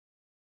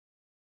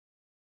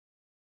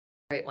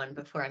right one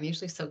before. I'm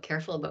usually so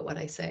careful about what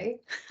I say.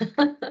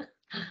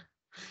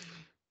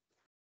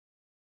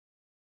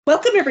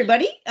 Welcome,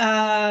 everybody.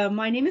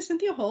 My name is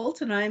Cynthia Holt,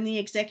 and I'm the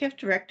Executive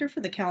Director for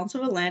the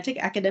Council of Atlantic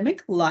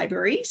Academic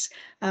Libraries.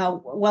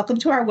 Welcome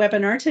to our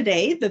webinar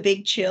today, The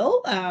Big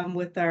Chill,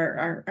 with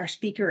our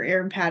speaker,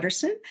 Erin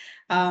Patterson.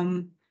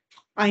 I'm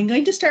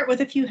going to start with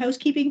a few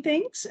housekeeping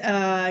things,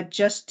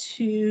 just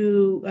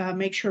to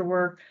make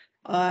sure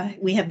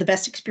we have the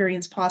best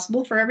experience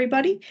possible for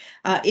everybody.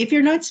 If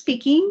you're not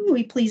speaking,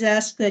 we please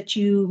ask that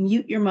you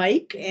mute your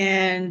mic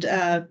and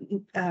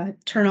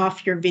turn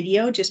off your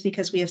video, just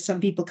because we have some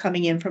people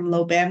coming in from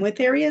low bandwidth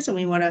areas and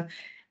we want to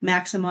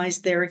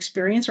maximize their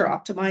experience or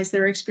optimize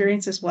their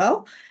experience as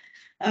well.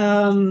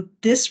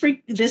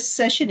 This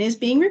session is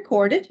being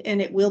recorded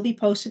and it will be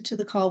posted to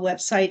the CAAL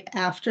website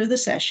after the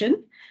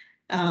session.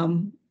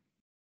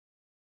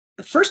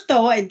 First,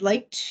 though, I'd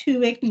like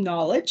to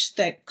acknowledge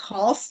that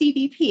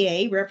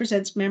CAAL-CBPA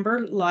represents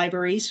member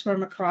libraries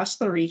from across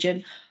the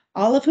region,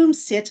 all of whom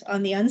sit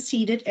on the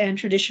unceded and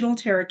traditional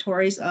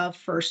territories of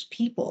First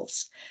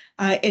Peoples.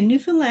 In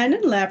Newfoundland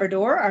and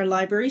Labrador, our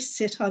libraries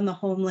sit on the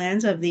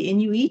homelands of the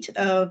Inuit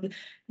of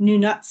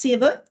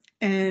Nunatsiavut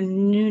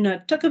and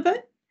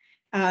Nunatukavut,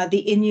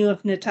 the Innu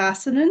of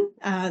Nitassinan,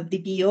 the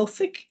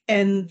Beothuk,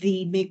 and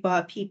the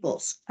Mi'kmaq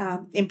peoples.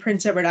 In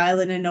Prince Edward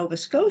Island and Nova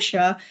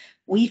Scotia,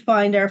 we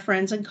find our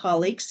friends and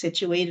colleagues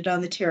situated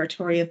on the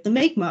territory of the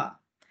Mi'kmaq.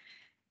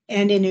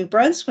 And in New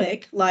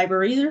Brunswick,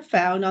 libraries are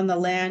found on the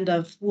land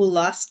of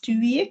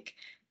Wolastoqiyik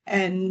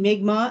and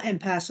Mi'kmaq and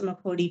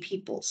Passamaquoddy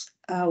peoples.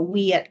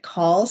 We at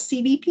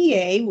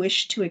CAAL-CBPA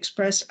wish to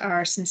express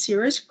our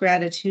sincerest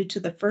gratitude to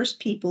the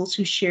First Peoples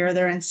who share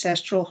their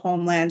ancestral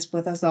homelands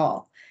with us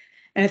all.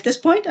 And at this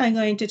point, I'm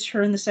going to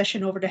turn the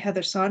session over to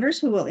Heather Saunders,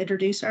 who will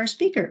introduce our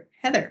speaker.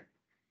 Heather.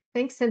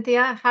 Thanks,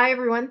 Cynthia. Hi,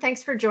 everyone.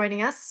 Thanks for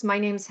joining us. My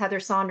name is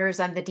Heather Saunders.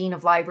 I'm the Dean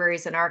of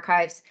Libraries and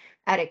Archives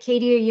at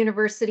Acadia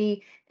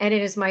University, and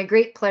it is my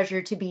great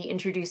pleasure to be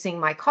introducing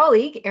my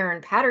colleague,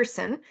 Erin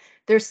Patterson.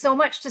 There's so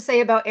much to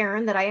say about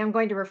Erin that I am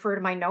going to refer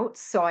to my notes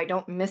so I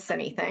don't miss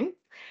anything.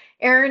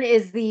 Erin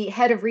is the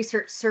head of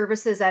research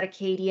services at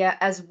Acadia,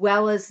 as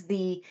well as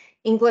the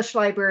English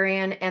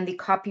librarian and the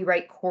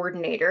copyright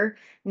coordinator.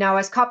 Now,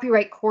 as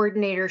copyright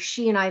coordinator,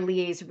 she and I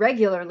liaise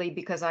regularly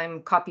because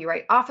I'm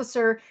copyright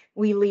officer.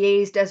 We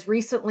liaised as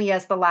recently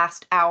as the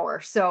last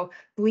hour. So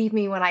believe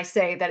me when I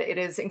say that it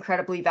is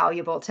incredibly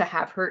valuable to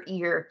have her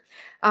ear.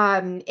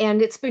 And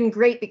it's been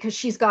great because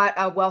she's got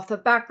a wealth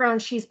of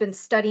background. She's been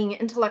studying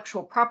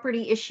intellectual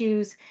property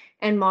issues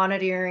and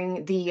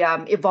monitoring the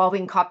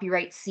evolving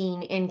copyright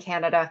scene in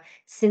Canada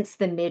since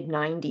the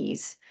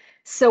mid-90s.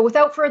 So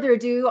without further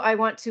ado, I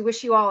want to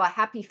wish you all a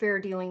happy Fair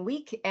Dealing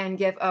Week and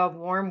give a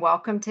warm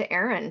welcome to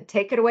Erin.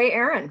 Take it away,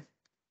 Erin.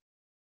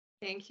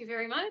 Thank you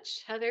very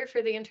much, Heather,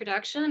 for the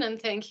introduction,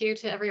 and thank you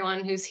to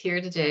everyone who's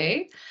here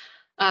today.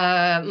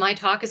 My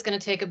talk is going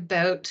to take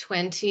about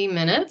 20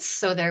 minutes,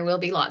 so there will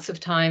be lots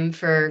of time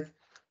for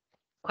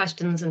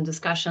questions and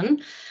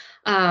discussion.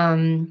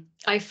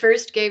 I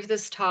first gave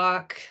this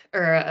talk,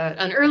 or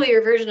an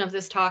earlier version of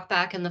this talk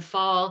back in the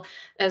fall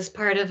as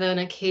part of an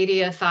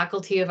Acadia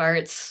Faculty of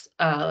Arts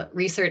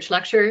research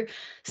lecture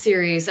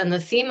series, and the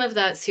theme of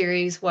that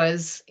series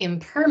was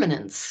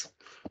impermanence.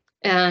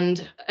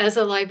 And as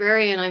a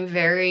librarian, I'm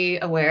very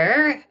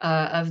aware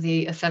of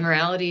the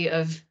ephemerality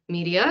of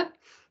media.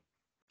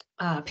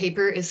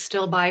 Paper is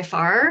still by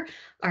far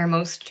our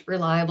most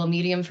reliable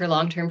medium for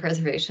long-term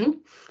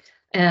preservation.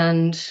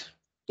 And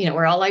you know,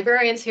 we're all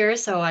librarians here,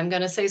 so I'm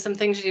going to say some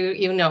things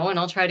you know, and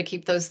I'll try to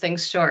keep those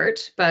things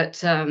short.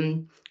 But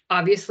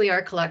obviously,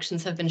 our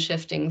collections have been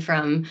shifting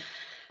from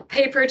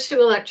paper to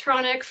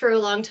electronic for a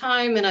long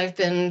time, and I've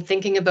been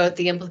thinking about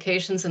the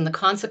implications and the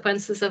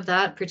consequences of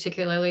that,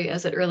 particularly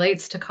as it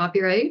relates to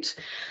copyright.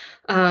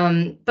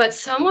 But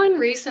someone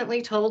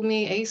recently told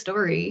me a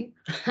story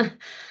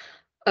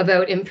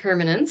about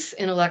impermanence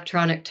in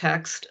electronic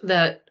text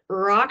that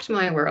rocked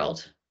my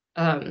world,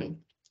 and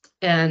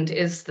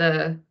is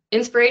the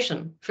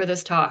inspiration for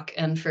this talk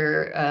and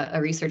for a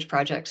research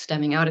project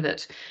stemming out of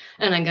it.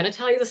 And I'm going to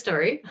tell you the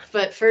story,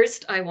 but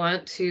first I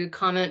want to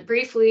comment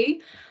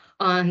briefly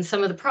on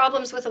some of the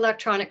problems with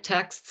electronic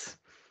texts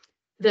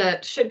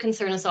that should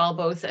concern us all,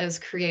 both as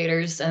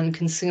creators and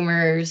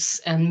consumers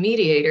and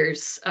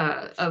mediators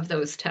of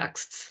those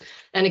texts.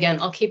 And again,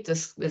 I'll keep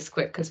this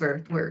quick because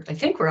I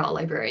think we're all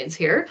librarians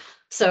here.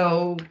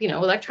 So, you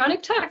know,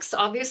 electronic texts,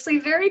 obviously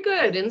very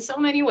good in so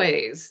many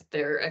ways.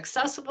 They're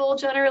accessible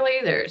generally,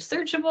 they're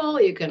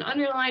searchable, you can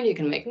underline, you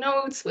can make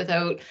notes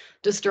without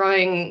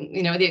destroying,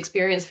 you know, the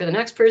experience for the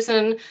next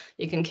person.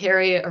 You can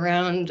carry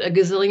around a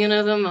gazillion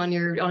of them on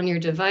your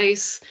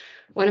device.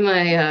 One of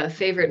my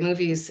favorite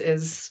movies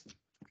is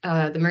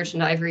the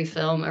Merchant Ivory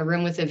film, A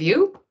Room with a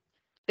View,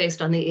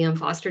 based on the E.M.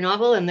 Foster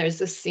novel. And there's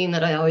this scene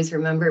that I always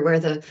remember where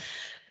the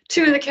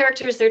two of the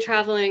characters, they're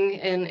traveling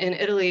in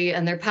Italy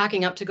and they're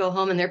packing up to go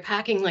home, and they're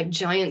packing like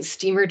giant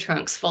steamer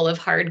trunks full of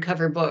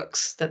hardcover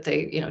books that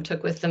they,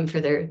 took with them for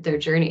their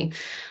journey.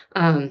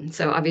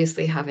 So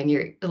obviously having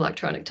your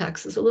electronic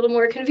text is a little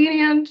more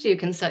convenient. You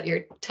can set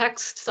your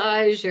text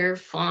size, your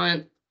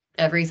font,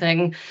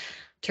 everything.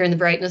 Turn the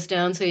brightness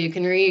down so you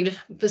can read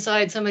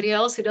beside somebody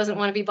else who doesn't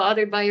want to be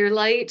bothered by your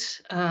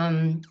light.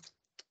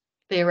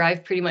 They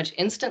arrived pretty much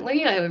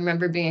instantly. I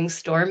remember being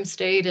storm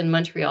stayed in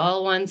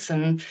Montreal once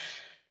and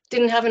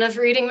didn't have enough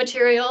reading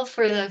material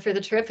for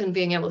the trip, and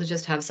being able to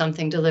just have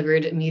something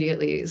delivered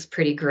immediately is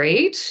pretty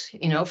great.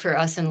 For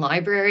us in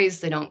libraries,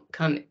 they don't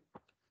come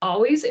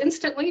always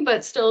instantly,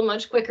 but still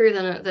much quicker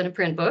than a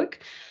print book.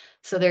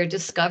 So they're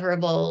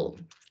discoverable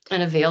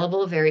and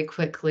available very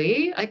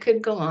quickly. I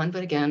could go on,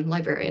 but again,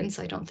 librarians,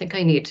 I don't think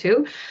I need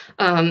to.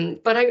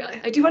 But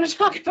I do want to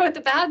talk about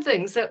the bad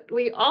things that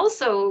we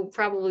also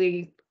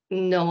probably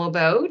know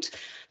about,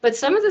 but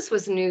some of this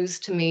was news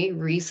to me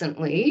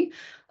recently.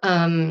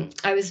 I'm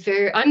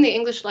the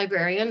English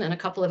librarian and a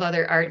couple of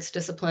other arts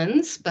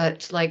disciplines,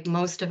 but like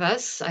most of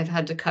us, I've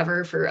had to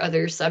cover for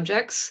other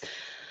subjects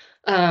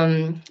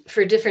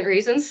for different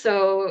reasons.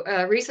 So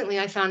recently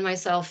I found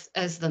myself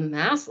as the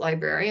math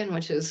librarian,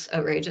 which is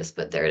outrageous,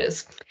 but there it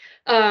is.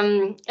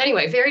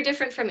 Anyway, very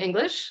different from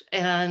English.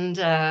 And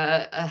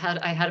I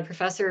had a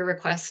professor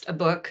request a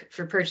book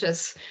for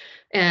purchase,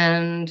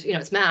 and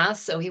it's math,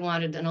 so he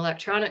wanted an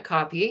electronic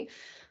copy.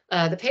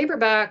 The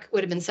paperback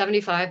would have been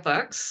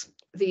 $75.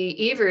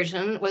 The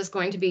e-version was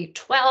going to be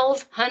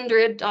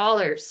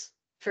 $1,200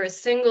 for a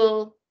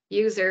single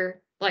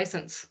user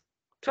license.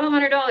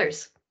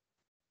 $1,200.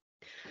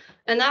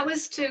 And that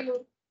was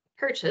to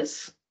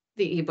purchase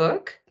the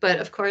ebook. But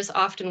of course,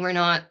 often we're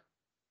not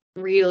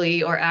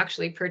really or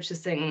actually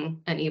purchasing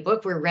an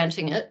ebook. We're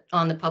renting it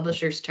on the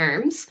publisher's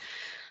terms.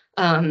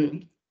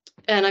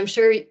 And I'm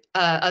sure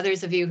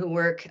others of you who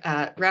work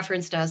at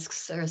reference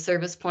desks or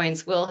service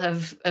points will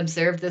have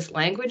observed this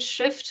language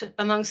shift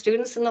among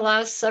students in the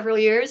last several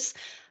years.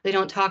 They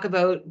don't talk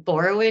about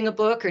borrowing a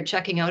book or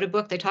checking out a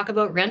book. They talk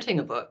about renting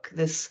a book.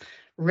 This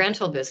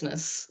rental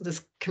business,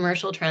 this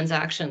commercial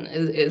transaction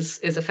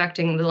is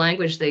affecting the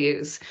language they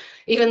use.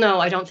 Even though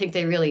I don't think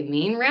they really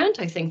mean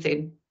rent, I think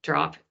they'd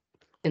drop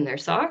in their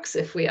socks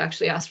if we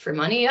actually asked for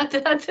money at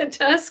the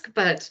desk,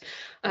 but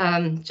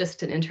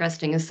just an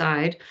interesting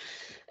aside.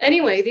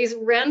 Anyway, these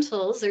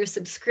rentals or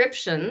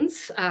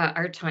subscriptions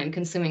are time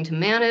consuming to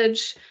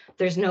manage.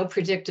 There's no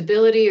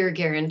predictability or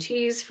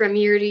guarantees from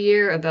year to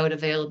year about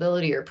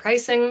availability or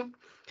pricing.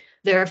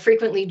 There are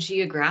frequently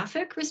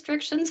geographic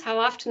restrictions. How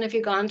often have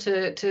you gone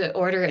to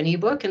order an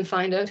ebook and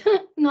find out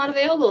not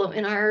available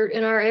in our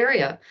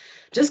area?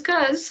 Just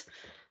because,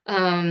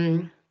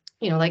 like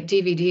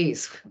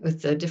DVDs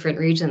with the different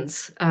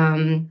regions.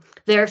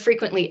 There are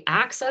frequently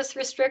access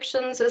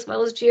restrictions as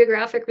well as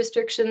geographic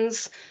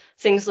restrictions.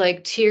 Things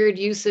like tiered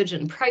usage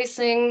and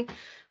pricing,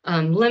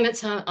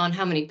 limits on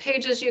how many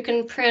pages you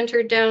can print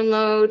or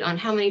download, on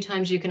how many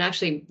times you can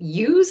actually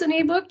use an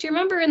ebook. Do you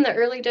remember in the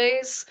early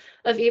days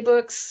of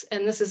ebooks?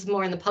 And this is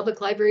more in the public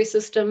library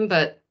system,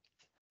 but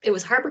it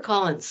was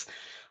HarperCollins.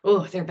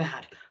 Oh, they're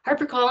bad.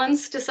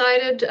 HarperCollins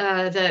decided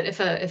that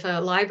if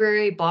a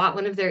library bought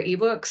one of their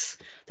ebooks,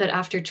 that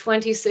after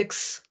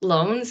 26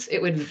 loans,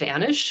 it would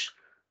vanish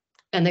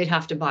and they'd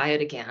have to buy it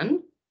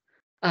again.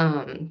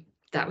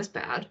 That was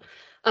bad.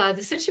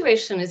 The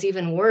situation is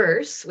even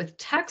worse with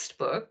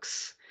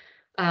textbooks.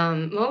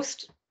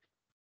 Most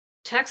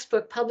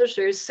textbook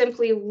publishers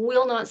simply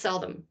will not sell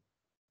them.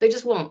 They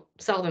just won't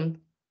sell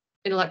them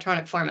in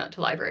electronic format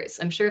to libraries.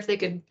 I'm sure if they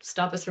could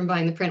stop us from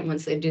buying the print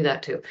ones, they'd do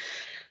that too.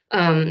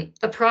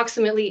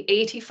 Approximately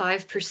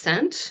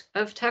 85%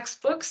 of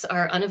textbooks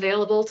are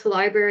unavailable to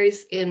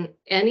libraries in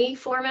any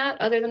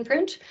format other than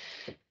print.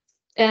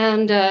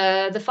 And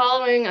the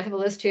following, I have a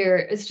list here,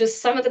 is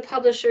just some of the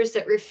publishers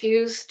that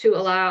refuse to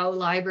allow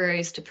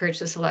libraries to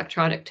purchase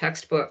electronic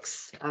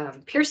textbooks.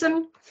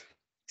 Pearson,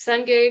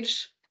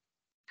 Cengage,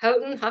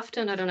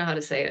 Houghton, I don't know how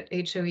to say it,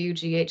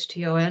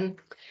 Houghton,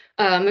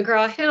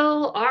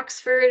 McGraw-Hill,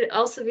 Oxford,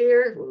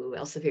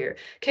 Elsevier,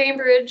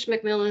 Cambridge,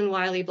 Macmillan,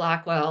 Wiley,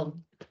 Blackwell,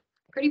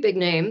 pretty big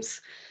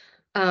names.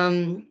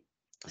 So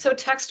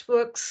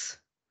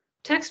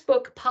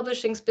textbook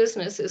publishing's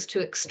business is to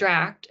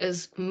extract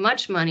as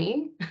much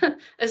money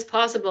as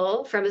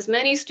possible from as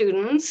many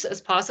students as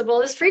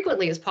possible, as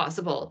frequently as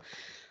possible.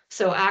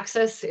 So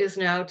access is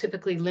now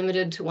typically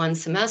limited to one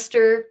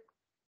semester,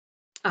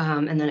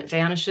 and then it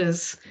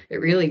vanishes.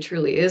 It really,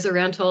 truly is a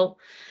rental.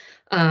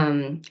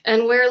 And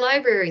where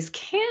libraries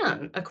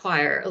can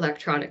acquire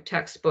electronic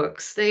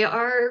textbooks, they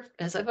are,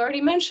 as I've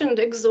already mentioned,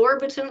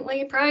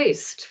 exorbitantly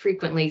priced,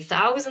 frequently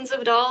thousands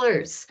of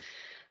dollars,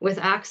 with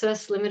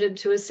access limited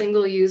to a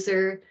single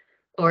user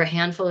or a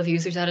handful of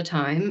users at a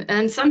time,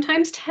 and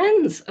sometimes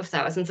tens of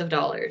thousands of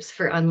dollars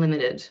for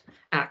unlimited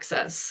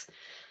access.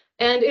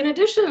 And in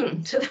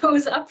addition to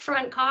those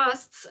upfront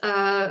costs,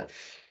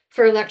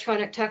 For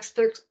electronic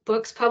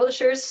textbooks,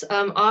 publishers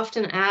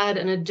often add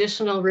an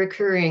additional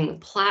recurring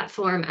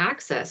platform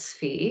access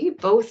fee,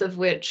 both of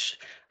which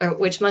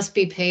must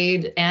be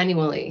paid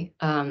annually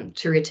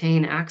to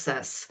retain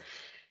access.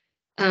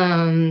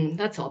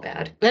 That's all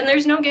bad. And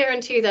there's no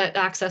guarantee that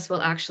access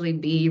will actually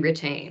be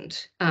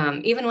retained.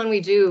 Even when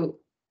we do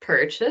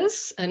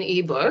purchase an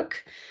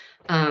ebook,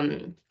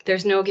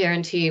 there's no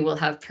guarantee we'll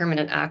have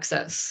permanent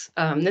access.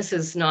 This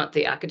is not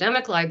the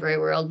academic library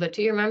world, but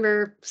do you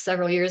remember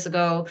several years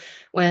ago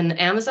when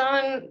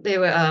Amazon,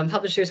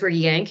 publishers were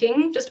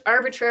just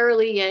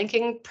arbitrarily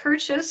yanking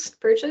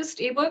purchased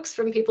ebooks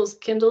from people's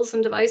Kindles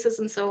and devices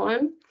and so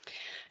on?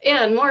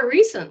 And more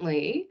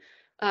recently,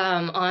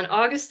 on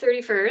August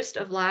 31st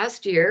of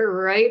last year,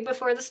 right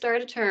before the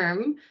start of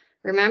term,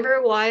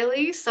 remember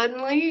Wiley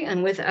suddenly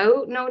and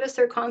without notice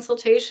or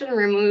consultation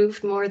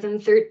removed more than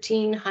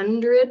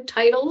 1,300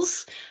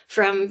 titles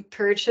from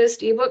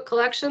purchased ebook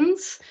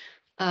collections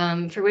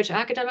for which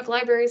academic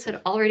libraries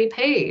had already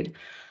paid.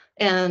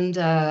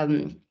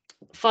 And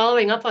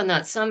following up on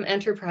that, some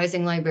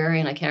enterprising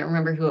librarian, I can't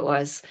remember who it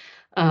was,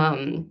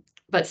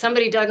 but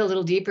somebody dug a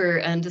little deeper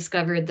and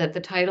discovered that the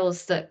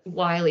titles that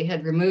Wiley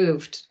had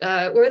removed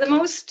were the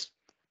most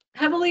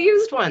heavily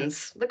used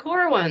ones, the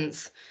core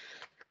ones.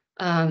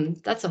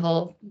 That's a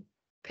whole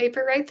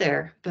paper right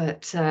there.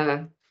 But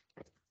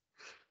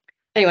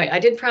anyway, I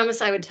did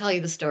promise I would tell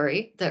you the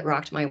story that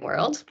rocked my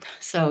world.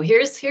 So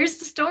here's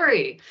the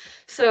story.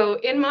 So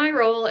in my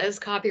role as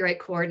copyright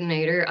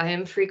coordinator, I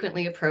am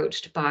frequently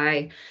approached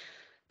by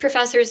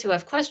professors who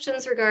have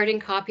questions regarding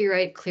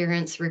copyright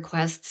clearance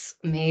requests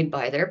made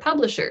by their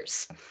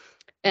publishers.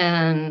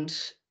 And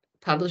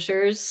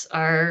publishers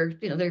are,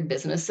 they're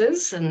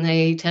businesses, and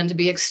they tend to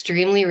be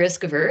extremely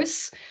risk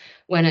averse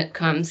when it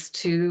comes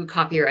to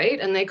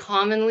copyright, and they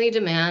commonly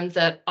demand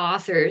that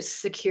authors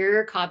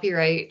secure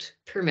copyright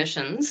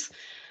permissions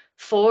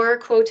for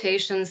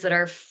quotations that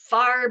are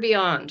far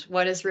beyond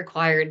what is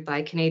required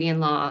by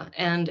Canadian law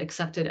and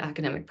accepted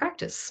academic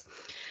practice.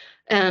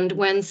 And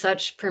when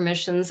such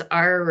permissions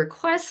are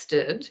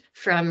requested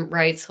from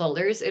rights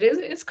holders,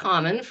 it's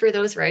common for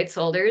those rights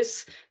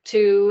holders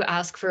to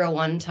ask for a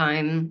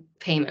one-time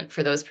payment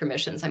for those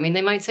permissions. I mean,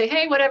 they might say,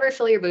 hey, whatever,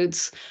 fill your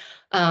boots.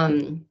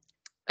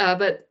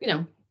 But,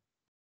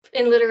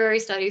 in literary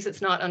studies,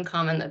 it's not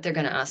uncommon that they're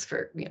going to ask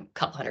for, a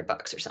couple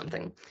 $100 or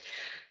something.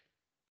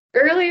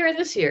 Earlier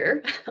this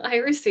year, I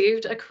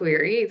received a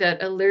query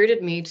that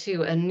alerted me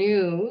to a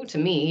new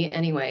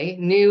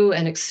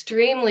and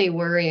extremely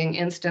worrying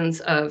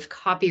instance of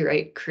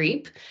copyright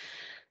creep.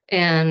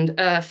 And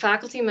a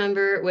faculty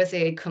member with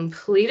a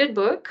completed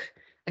book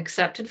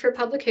accepted for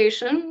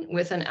publication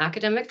with an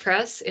academic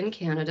press in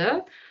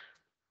Canada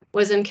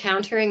was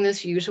encountering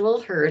this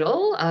usual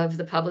hurdle of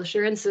the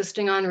publisher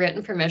insisting on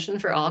written permission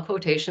for all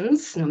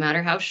quotations, no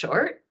matter how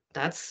short.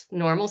 That's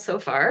normal so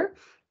far.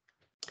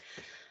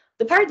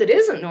 The part that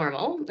isn't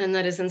normal and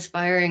that is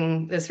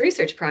inspiring this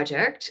research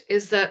project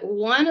is that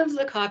one of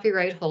the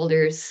copyright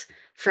holders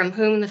from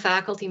whom the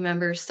faculty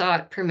member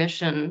sought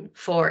permission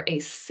for a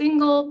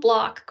single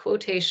block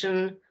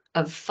quotation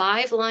of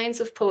 5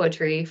 lines of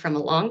poetry from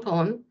a long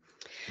poem,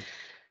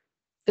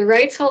 the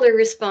rights holder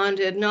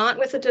responded not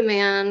with a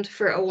demand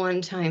for a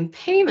one-time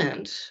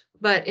payment,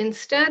 but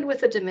instead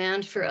with a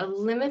demand for a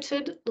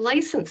limited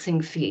licensing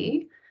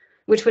fee,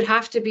 which would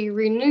have to be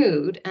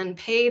renewed and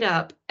paid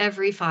up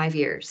every 5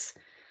 years.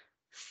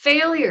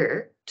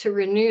 Failure to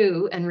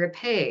renew and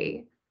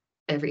repay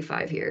every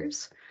 5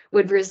 years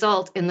would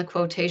result in the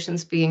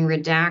quotations being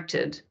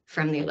redacted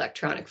from the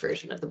electronic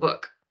version of the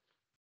book.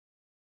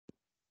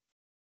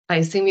 I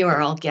assume you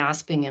are all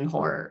gasping in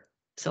horror,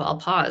 so I'll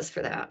pause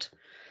for that.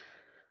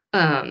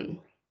 And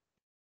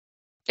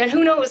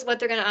who knows what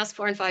they're going to ask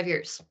for in 5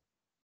 years?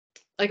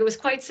 Like, it was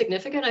quite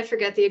significant. I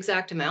forget the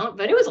exact amount,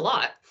 but it was a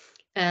lot.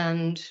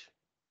 And,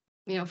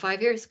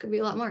 5 years could be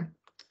a lot more.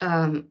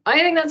 I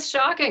think that's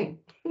shocking.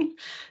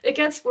 It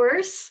gets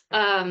worse.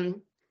 I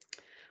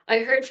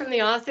heard from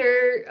the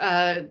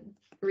author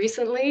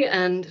recently,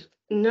 and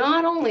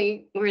not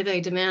only were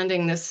they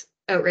demanding this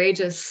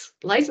outrageous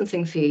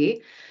licensing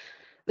fee,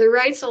 the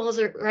rights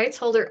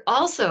holder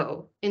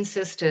also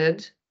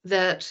insisted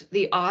that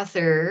the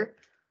author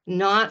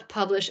not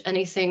publish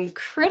anything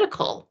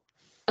critical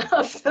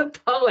of the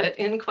poet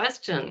in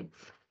question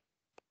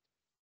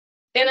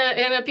in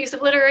a piece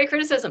of literary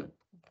criticism.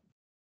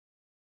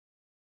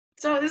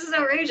 So this is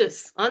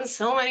outrageous on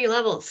so many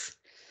levels.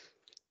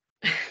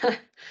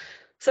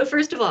 So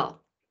first of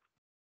all,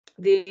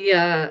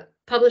 the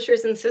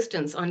publisher's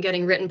insistence on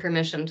getting written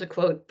permission to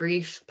quote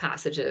brief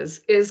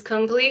passages is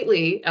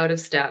completely out of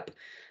step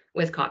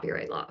with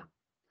copyright law.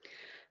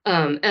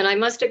 And I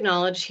must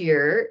acknowledge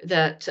here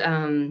that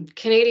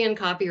Canadian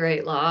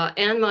copyright law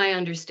and my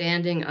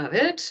understanding of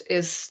it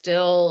is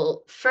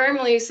still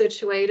firmly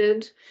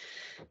situated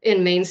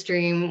in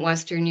mainstream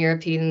Western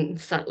European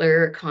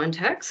settler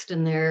context,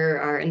 and there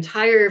are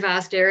entire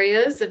vast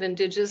areas of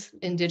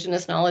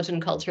indigenous knowledge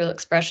and cultural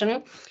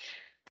expression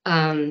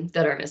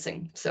that are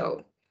missing.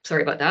 So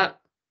sorry about that.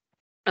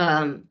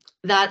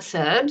 That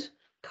said,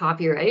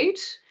 Copyright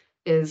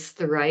is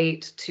the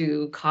right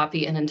to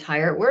copy an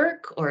entire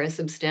work or a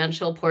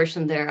substantial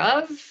portion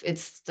thereof.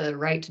 It's the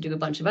right to do a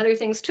bunch of other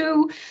things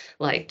too,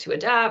 like to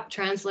adapt,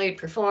 translate,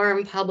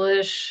 perform,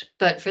 publish.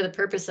 But for the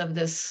purpose of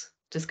this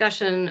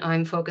discussion,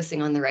 I'm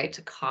focusing on the right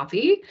to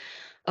copy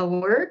a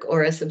work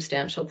or a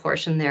substantial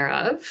portion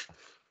thereof.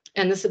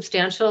 And the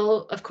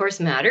substantial, of course,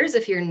 matters.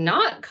 If you're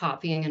not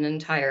copying an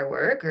entire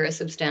work or a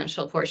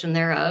substantial portion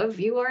thereof,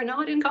 you are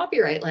not in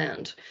copyright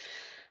land.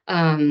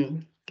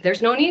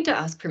 There's no need to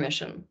ask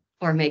permission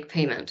or make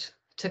payment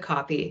to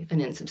copy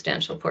an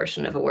insubstantial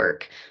portion of a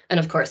work. And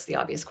of course, the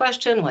obvious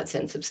question, what's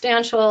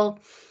insubstantial?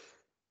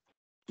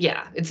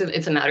 Yeah, it's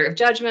a matter of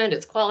judgment.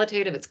 It's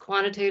qualitative, it's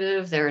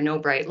quantitative. There are no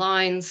bright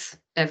lines.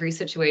 Every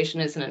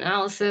situation is an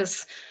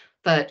analysis.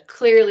 But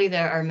clearly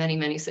there are many,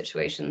 many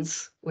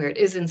situations where it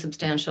is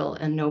insubstantial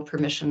and no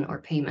permission or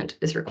payment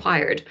is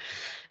required.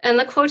 And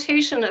the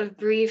quotation of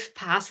brief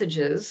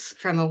passages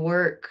from a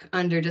work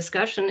under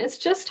discussion is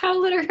just how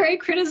literary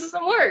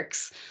criticism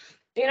works.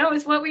 You know,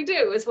 it's what we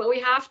do, it's what we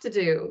have to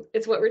do,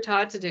 it's what we're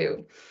taught to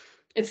do.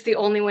 It's the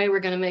only way we're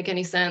going to make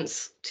any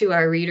sense to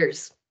our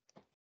readers.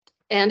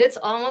 And it's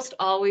almost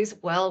always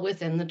well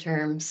within the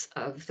terms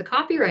of the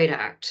Copyright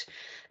Act.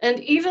 And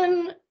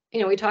even,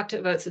 you know, we talked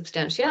about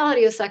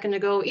substantiality a second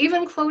ago,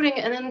 even quoting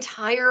an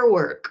entire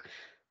work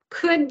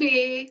could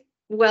be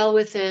well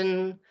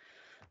within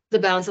the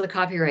bounds of the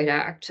Copyright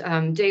Act.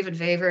 David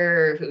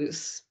Vaver,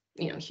 who's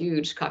a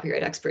huge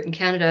copyright expert in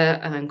Canada,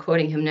 I'm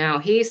quoting him now,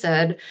 he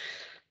said,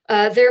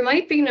 there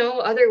might be no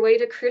other way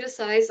to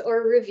criticize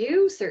or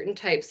review certain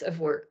types of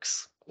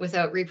works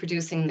without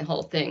reproducing the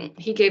whole thing.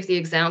 He gave the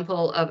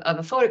example of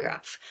a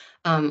photograph.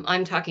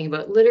 I'm talking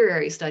about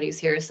literary studies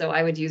here, so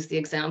I would use the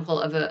example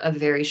of a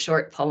very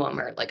short poem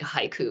or like a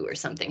haiku or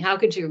something. How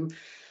could you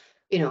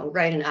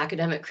write an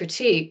academic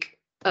critique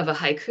of a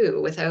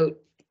haiku without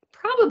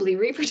probably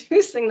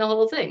reproducing the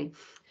whole thing?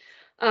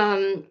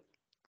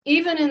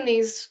 Even in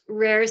these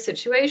rare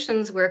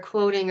situations where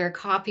quoting or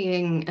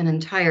copying an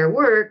entire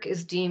work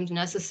is deemed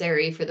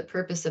necessary for the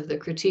purpose of the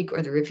critique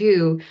or the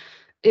review,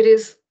 it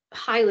is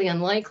highly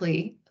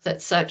unlikely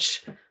that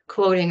such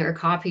quoting or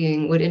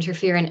copying would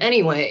interfere in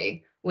any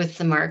way with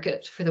the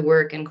market for the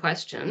work in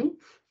question.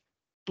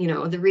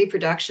 The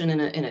reproduction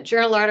in a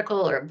journal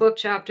article or a book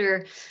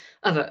chapter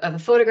of a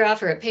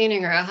photograph or a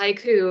painting or a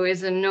haiku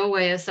is in no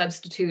way a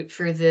substitute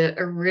for the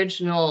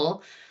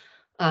original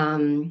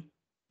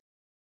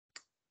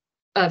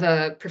of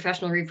a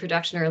professional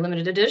reproduction or a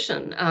limited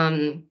edition.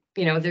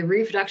 The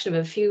reproduction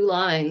of a few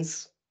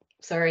lines,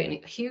 sorry,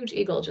 and a huge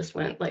eagle just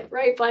went like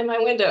right by my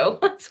window,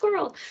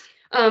 squirrel.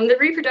 The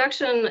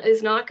reproduction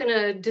is not going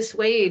to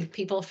dissuade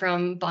people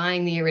from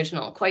buying the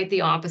original, quite the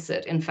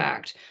opposite, in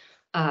fact.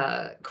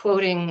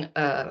 Quoting,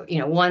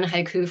 one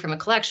haiku from a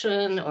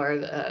collection or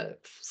a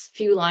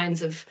few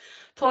lines of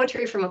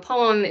poetry from a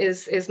poem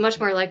is much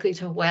more likely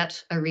to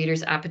whet a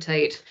reader's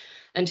appetite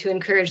and to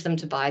encourage them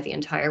to buy the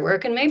entire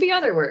work and maybe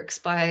other works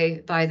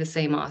by the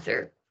same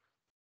author.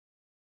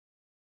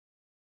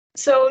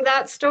 So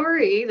that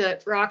story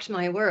that rocked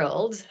my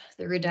world,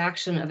 the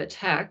redaction of a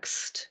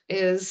text,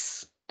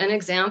 is an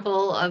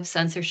example of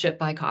censorship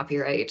by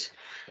copyright.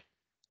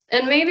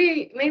 And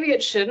maybe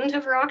it shouldn't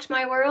have rocked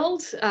my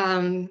world,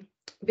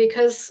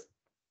 because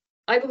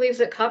I believe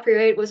that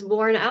copyright was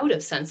born out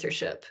of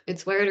censorship.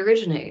 It's where it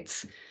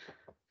originates.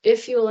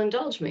 If you'll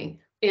indulge me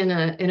in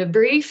a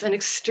brief and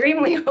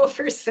extremely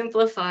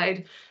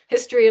oversimplified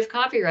history of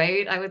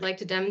copyright, I would like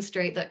to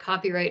demonstrate that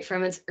copyright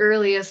from its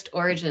earliest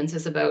origins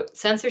is about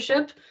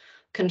censorship,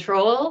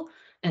 control,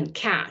 and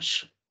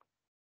cash.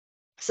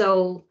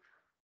 So,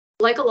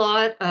 like a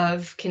lot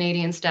of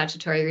Canadian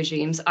statutory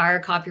regimes, our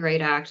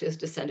Copyright Act is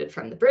descended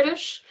from the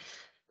British,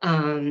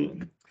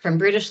 from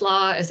British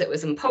law as it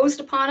was imposed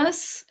upon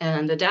us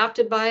and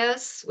adapted by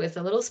us with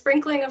a little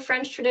sprinkling of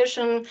French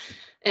tradition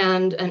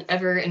and an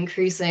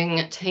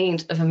ever-increasing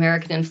taint of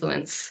American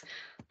influence.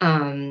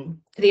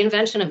 The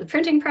invention of the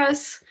printing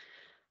press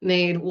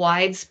made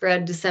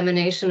widespread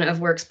dissemination of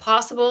works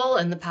possible,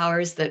 and the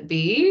powers that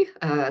be,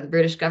 the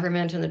British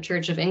government and the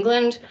Church of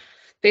England,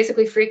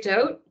 basically freaked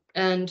out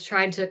and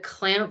tried to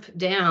clamp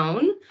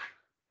down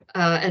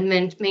and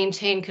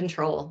maintain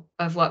control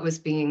of what was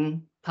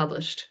being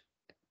published,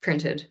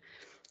 printed.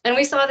 And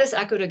we saw this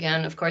echoed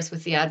again, of course,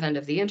 with the advent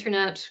of the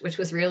internet, which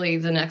was really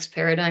the next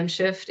paradigm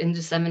shift in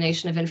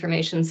dissemination of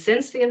information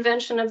since the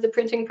invention of the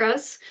printing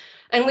press.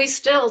 And we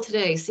still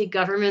today see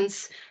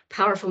governments,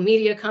 powerful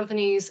media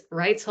companies,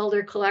 rights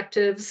holder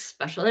collectives,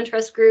 special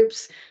interest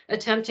groups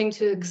attempting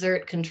to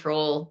exert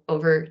control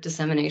over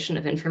dissemination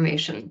of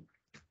information.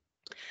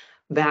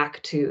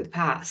 Back to the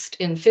past.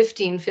 In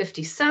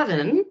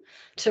 1557,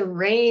 to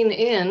rein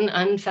in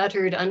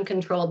unfettered,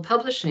 uncontrolled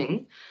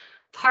publishing,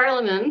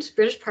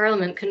 British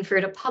Parliament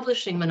conferred a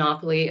publishing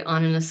monopoly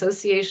on an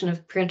association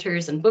of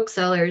printers and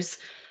booksellers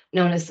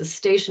known as the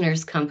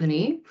Stationers'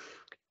 Company.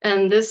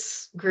 And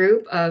this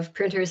group of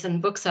printers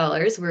and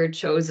booksellers were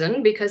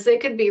chosen because they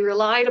could be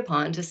relied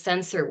upon to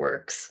censor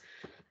works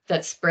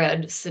that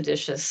spread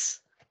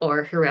seditious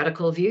or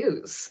heretical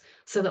views.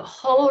 So the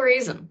whole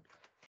reason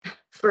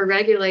for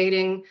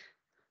regulating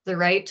the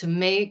right to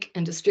make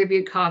and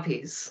distribute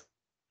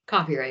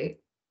copyright,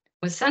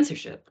 was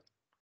censorship.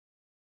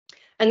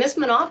 And this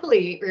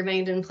monopoly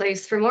remained in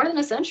place for more than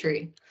a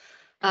century,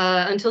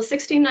 until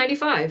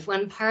 1695,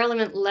 when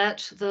Parliament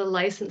let the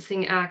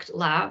Licensing Act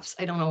lapse.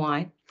 I don't know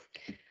why.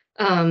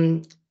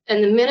 And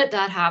the minute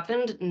that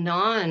happened,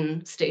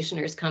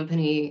 non-Stationers'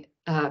 Company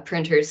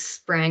printers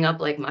sprang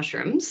up like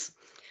mushrooms.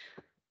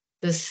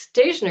 The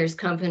Stationers'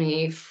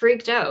 Company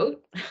freaked out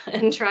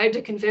and tried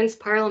to convince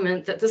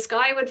Parliament that the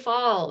sky would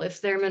fall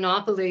if their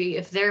monopoly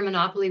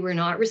were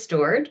not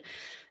restored.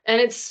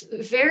 And it's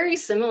very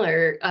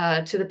similar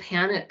to the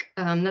panic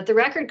that the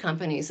record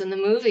companies and the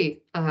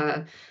movie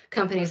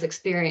companies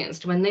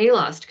experienced when they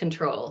lost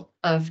control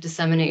of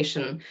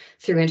dissemination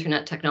through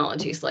internet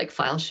technologies like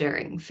file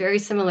sharing. Very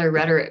similar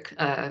rhetoric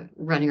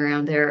running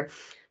around there.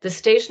 The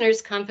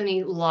Stationers'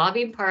 Company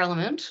lobbied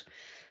Parliament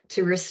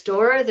to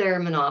restore their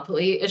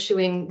monopoly,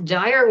 issuing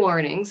dire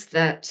warnings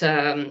that,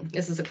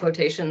 this is a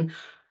quotation,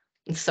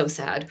 it's so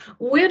sad,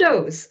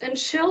 widows and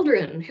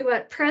children who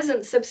at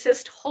present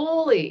subsist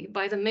wholly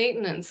by the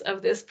maintenance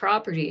of this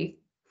property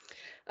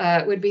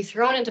would be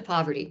thrown into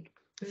poverty,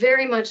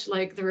 very much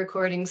like the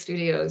recording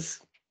studios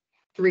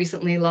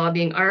recently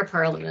lobbying our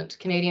Parliament,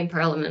 Canadian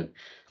Parliament,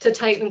 to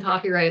tighten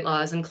copyright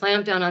laws and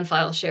clamp down on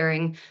file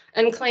sharing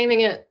and claiming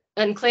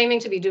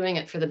to be doing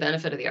it for the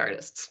benefit of the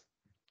artists.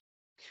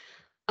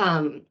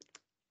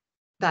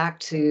 Back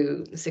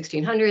to the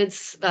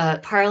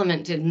 1600s,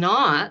 Parliament did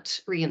not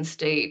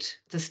reinstate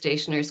the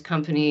Stationers'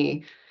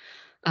 Company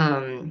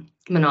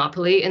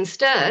monopoly.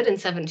 Instead, in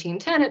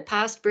 1710, it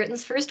passed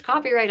Britain's first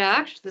Copyright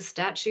Act, the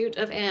Statute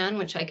of Anne,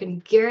 which I can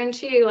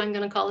guarantee you I'm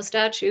going to call a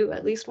statute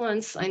at least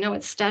once. I know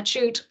it's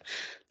statute,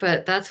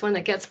 but that's one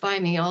that gets by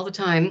me all the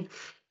time.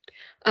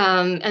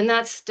 And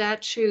that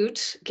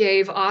statute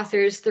gave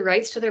authors the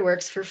rights to their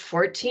works for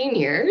 14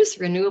 years,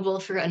 renewable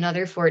for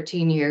another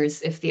 14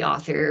 years if the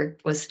author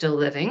was still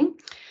living.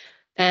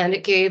 And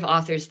it gave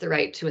authors the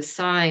right to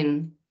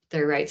assign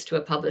their rights to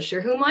a publisher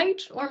who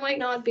might or might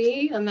not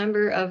be a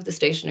member of the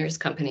Stationers'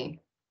 Company.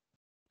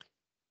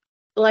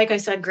 Like I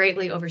said,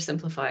 greatly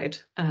oversimplified,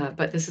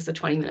 but this is a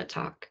 20-minute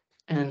talk,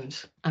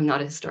 and I'm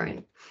not a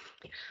historian.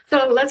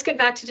 So let's get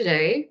back to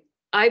today.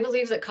 I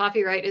believe that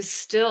copyright is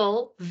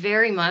still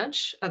very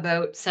much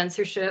about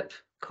censorship,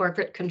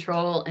 corporate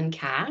control, and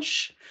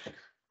cash.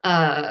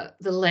 The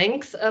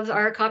length of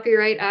our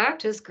Copyright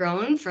Act has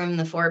grown from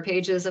the 4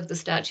 pages of the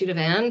Statute of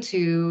Anne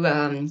to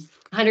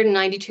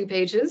 192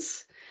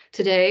 pages.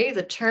 Today,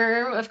 the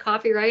term of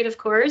copyright, of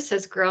course,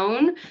 has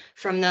grown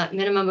from that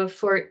minimum of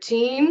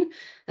 14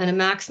 and a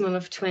maximum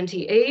of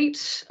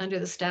 28 under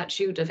the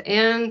Statute of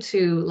Anne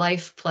to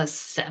life plus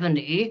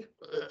 70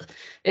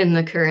 in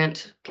the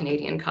current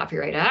Canadian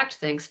Copyright Act,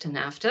 thanks to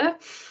NAFTA,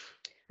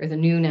 or the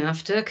new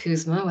NAFTA,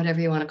 CUSMA, whatever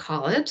you want to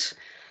call it.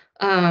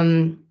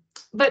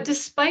 But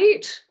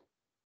despite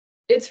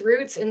its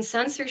roots in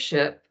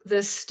censorship,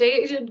 the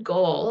stated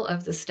goal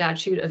of the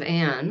Statute of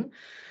Anne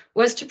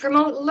was to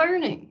promote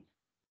learning.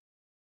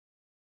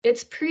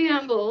 Its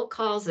preamble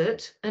calls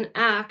it an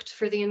act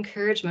for the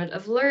encouragement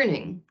of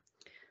learning.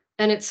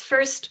 And its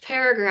first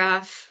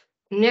paragraph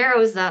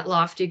narrows that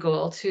lofty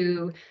goal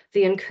to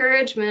the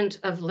encouragement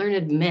of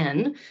learned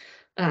men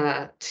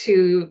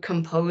to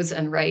compose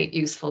and write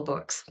useful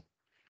books.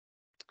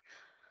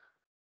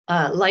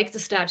 Like the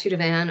Statute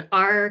of Anne,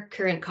 our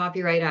current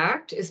Copyright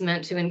Act is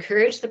meant to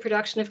encourage the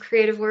production of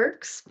creative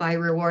works by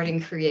rewarding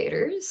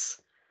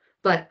creators.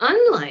 But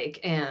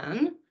unlike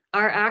Anne,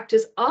 our act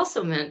is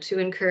also meant to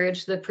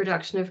encourage the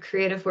production of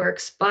creative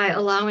works by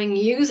allowing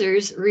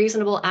users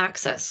reasonable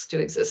access to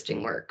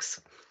existing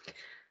works.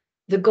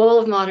 The goal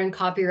of modern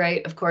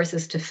copyright, of course,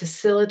 is to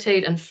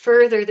facilitate and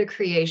further the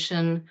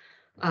creation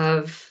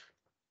and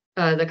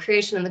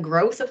the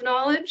growth of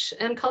knowledge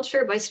and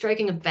culture by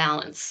striking a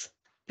balance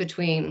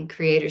between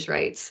creators'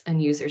 rights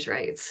and users'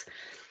 rights.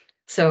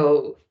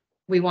 So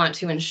we want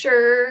to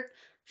ensure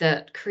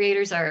that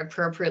creators are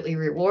appropriately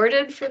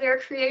rewarded for their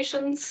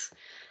creations,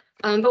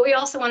 but we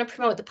also want to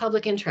promote the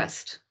public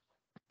interest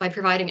by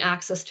providing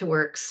access to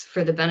works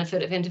for the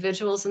benefit of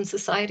individuals and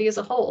society as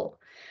a whole.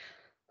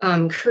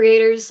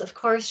 Creators, of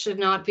course, should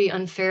not be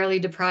unfairly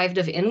deprived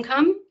of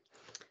income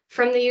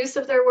from the use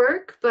of their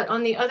work, but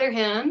on the other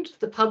hand,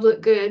 the public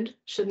good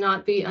should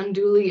not be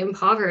unduly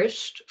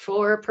impoverished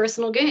for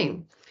personal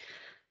gain.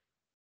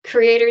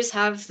 Creators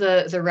have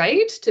the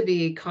right to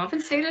be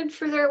compensated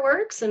for their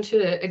works and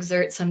to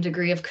exert some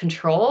degree of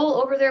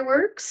control over their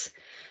works,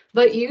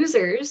 but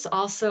users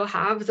also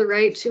have the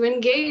right to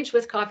engage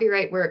with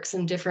copyright works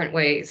in different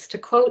ways, to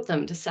quote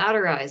them, to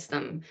satirize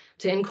them,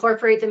 to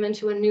incorporate them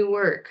into a new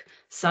work,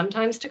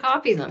 sometimes to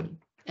copy them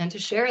and to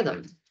share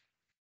them.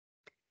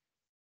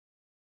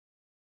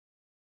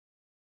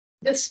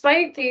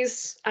 Despite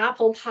these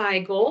apple pie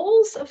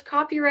goals of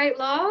copyright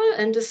law,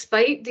 and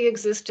despite the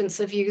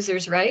existence of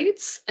users'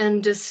 rights,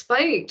 and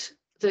despite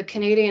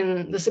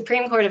the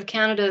Supreme Court of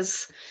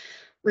Canada's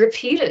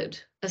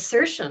repeated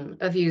assertion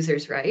of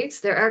users' rights,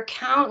 there are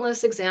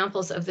countless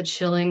examples of the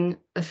chilling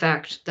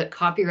effect that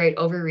copyright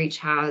overreach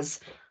has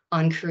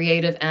on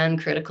creative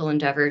and critical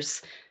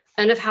endeavors,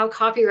 and of how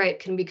copyright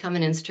can become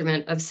an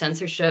instrument of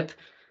censorship,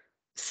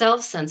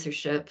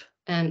 self-censorship,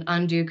 and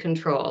undue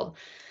control.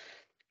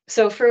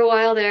 So for a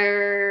while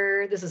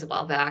there, this is a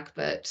while back,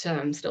 but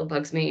still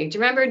bugs me. Do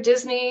you remember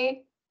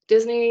Disney?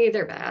 Disney,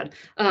 they're bad.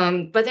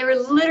 But they were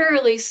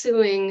literally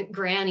suing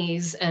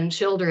grannies and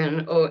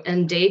children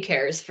and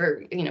daycares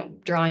for,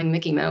 drawing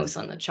Mickey Mouse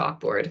on the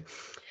chalkboard.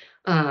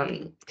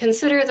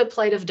 Consider the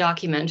plight of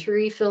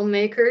documentary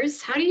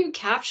filmmakers. How do you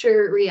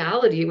capture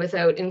reality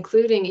without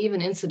including,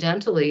 even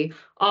incidentally,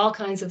 all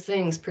kinds of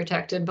things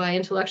protected by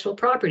intellectual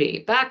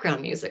property,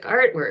 background music,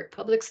 artwork,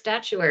 public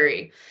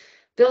statuary,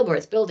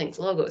 billboards, buildings,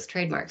 logos,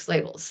 trademarks,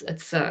 labels?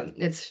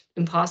 It's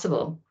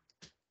impossible.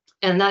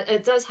 And that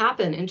it does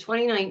happen. In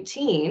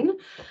 2019,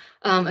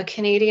 a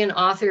Canadian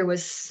author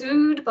was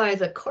sued by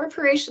the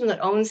corporation that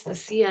owns the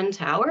CN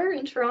Tower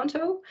in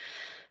Toronto,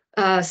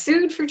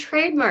 sued for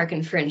trademark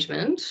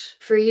infringement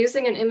for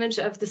using an image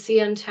of the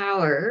CN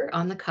Tower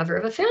on the cover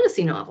of a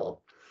fantasy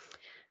novel.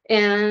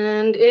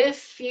 And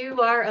if you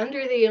are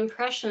under the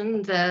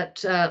impression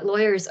that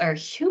lawyers are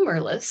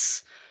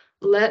humorless,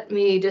 let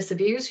me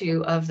disabuse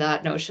you of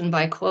that notion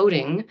by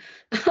quoting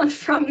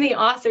from the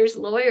author's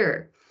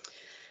lawyer.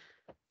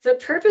 The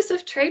purpose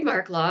of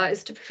trademark law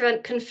is to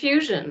prevent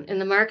confusion in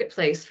the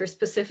marketplace for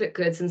specific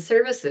goods and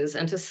services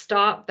and to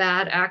stop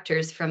bad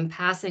actors from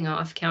passing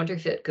off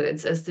counterfeit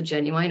goods as the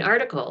genuine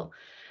article.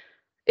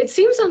 It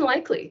seems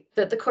unlikely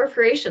that the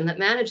corporation that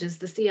manages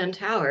the CN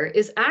Tower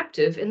is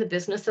active in the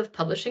business of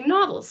publishing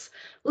novels,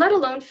 let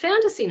alone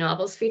fantasy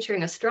novels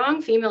featuring a strong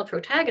female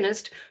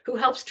protagonist who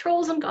helps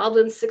trolls and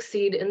goblins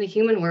succeed in the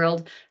human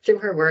world through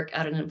her work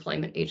at an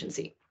employment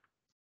agency.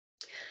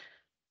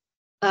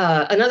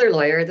 Another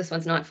lawyer, this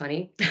one's not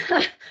funny,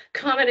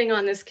 commenting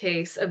on this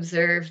case,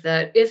 observed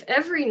that if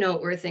every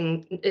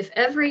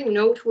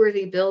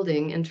noteworthy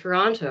building in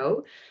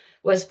Toronto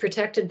was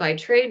protected by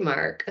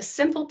trademark, a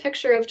simple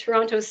picture of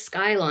Toronto's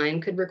skyline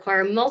could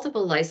require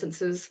multiple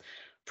licenses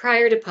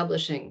prior to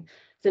publishing.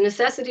 The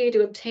necessity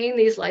to obtain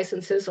these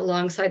licenses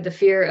alongside the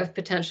fear of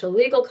potential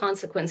legal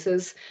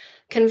consequences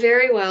can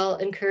very well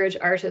encourage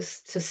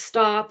artists to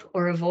stop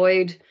or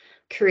avoid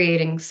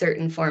creating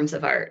certain forms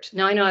of art.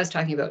 Now, I know I was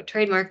talking about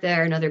trademark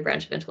there, another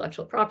branch of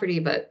intellectual property,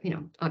 but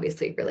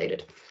obviously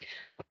related.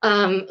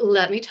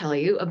 Let me tell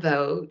you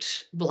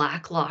about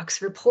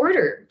Blacklock's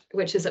Reporter,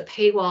 which is a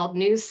paywalled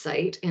news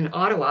site in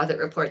Ottawa that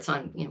reports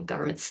on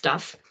government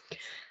stuff.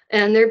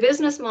 And their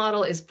business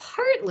model is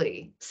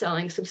partly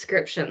selling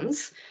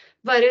subscriptions,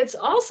 but it's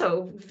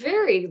also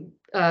very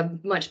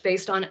much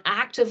based on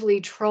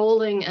actively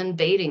trolling and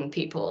baiting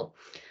people.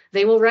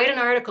 They will write an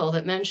article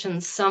that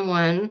mentions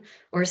someone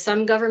or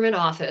some government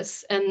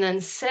office and then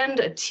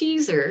send a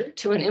teaser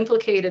to an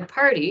implicated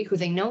party who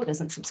they know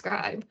doesn't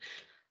subscribe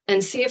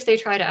and see if they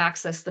try to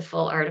access the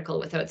full article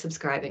without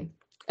subscribing.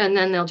 And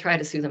then they'll try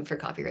to sue them for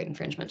copyright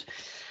infringement.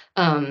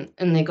 And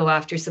they go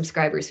after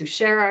subscribers who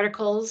share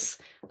articles.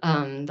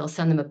 They'll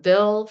send them a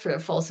bill for a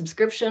full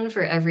subscription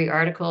for every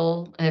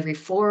article, every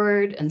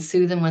forward, and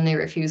sue them when they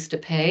refuse to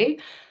pay.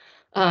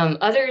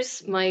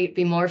 Others might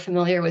be more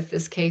familiar with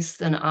this case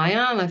than I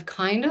am. I've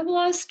kind of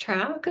lost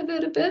track of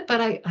it a bit,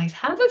 but I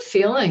have a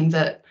feeling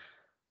that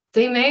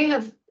they may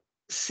have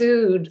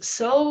sued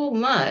so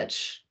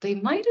much, they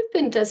might have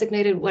been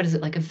designated, what is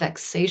it, like a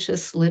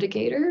vexatious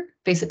litigator,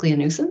 basically a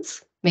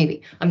nuisance?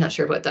 Maybe. I'm not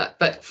sure about that,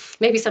 but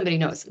maybe somebody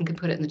knows and can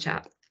put it in the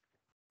chat,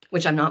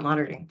 which I'm not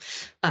monitoring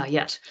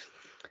yet.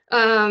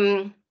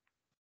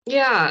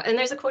 Yeah, and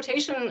there's a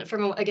quotation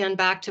from, again,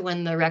 back to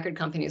when the record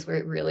companies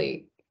were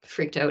really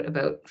freaked out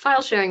about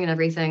file sharing and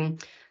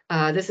everything.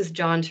 This is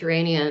John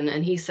Turanian,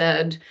 and he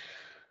said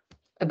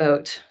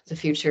about the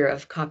future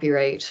of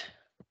copyright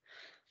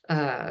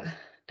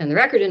and the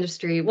record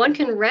industry, one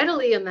can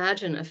readily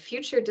imagine a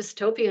future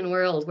dystopian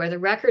world where the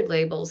record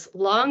labels,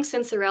 long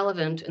since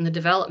irrelevant in the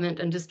development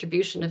and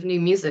distribution of new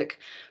music,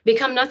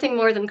 become nothing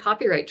more than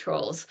copyright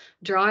trolls,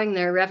 drawing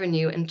their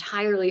revenue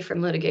entirely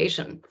from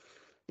litigation.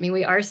 I mean,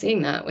 we are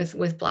seeing that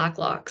with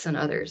Blacklocks and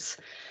others.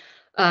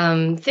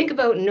 Think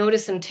about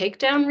notice and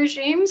takedown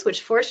regimes,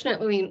 which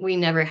fortunately we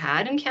never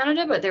had in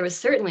Canada, but there was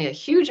certainly a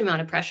huge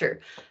amount of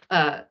pressure,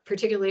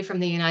 particularly from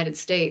the United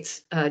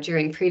States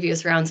during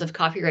previous rounds of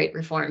copyright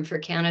reform for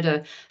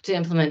Canada to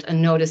implement a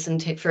notice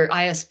and for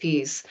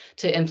ISPs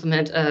to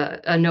implement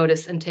a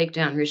notice and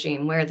takedown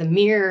regime where the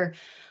mere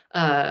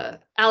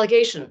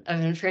allegation of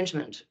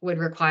infringement would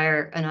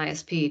require an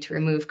ISP to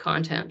remove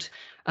content.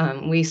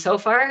 We so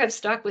far have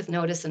stuck with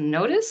notice and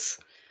notice,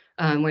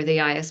 where the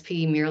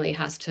ISP merely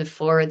has to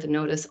forward the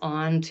notice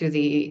on to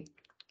the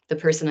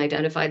person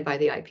identified by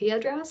the IP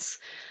address.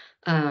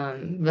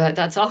 But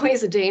that's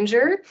always a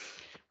danger.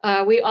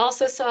 We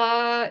also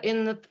saw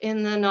in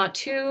the not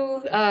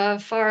too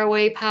far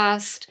away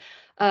past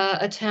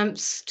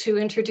attempts to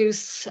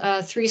introduce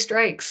 3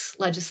 strikes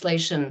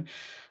legislation.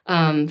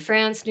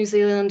 France, New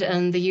Zealand,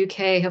 and the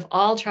UK have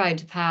all tried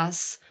to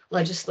pass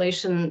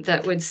legislation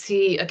that would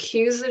see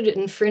accused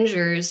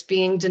infringers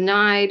being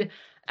denied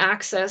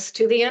access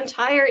to the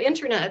entire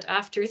internet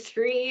after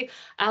 3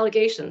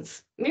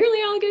 allegations,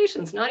 merely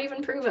allegations, not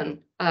even proven,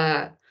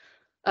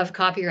 of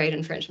copyright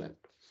infringement.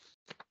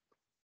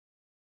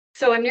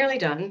 So I'm nearly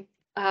done.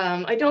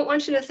 I don't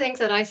want you to think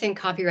that I think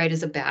copyright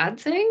is a bad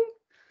thing.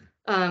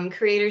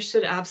 Creators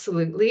should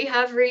absolutely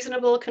have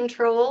reasonable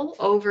control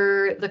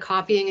over the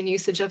copying and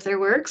usage of their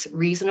works,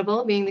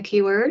 reasonable being the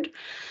key word.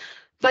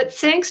 But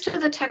thanks to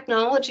the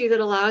technology that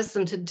allows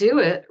them to do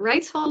it,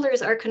 rights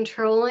holders are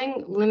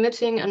controlling,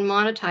 limiting, and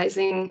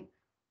monetizing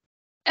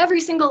every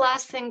single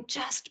last thing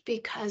just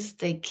because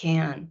they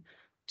can,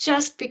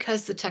 just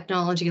because the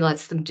technology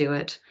lets them do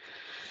it.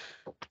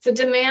 The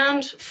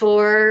demand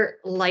for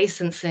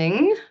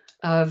licensing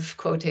of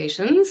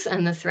quotations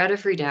and the threat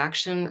of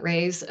redaction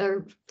raise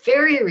a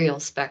very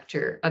real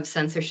specter of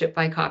censorship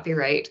by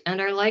copyright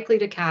and are likely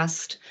to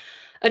cast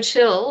a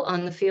chill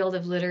on the field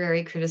of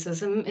literary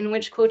criticism in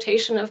which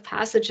quotation of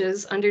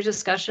passages under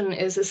discussion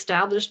is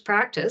established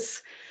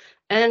practice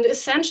and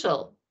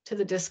essential to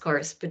the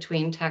discourse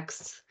between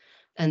texts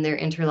and their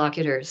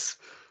interlocutors.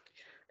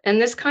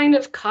 And this kind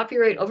of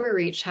copyright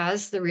overreach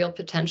has the real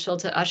potential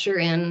to usher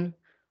in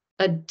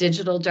a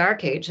digital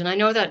dark age. And I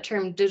know that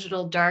term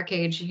digital dark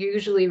age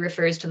usually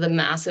refers to the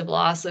massive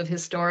loss of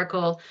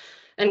historical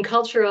and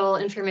cultural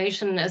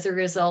information as a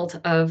result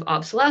of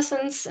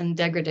obsolescence and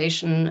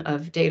degradation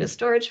of data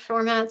storage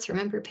formats.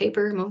 Remember,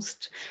 paper,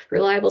 most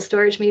reliable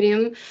storage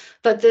medium.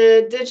 But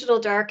the digital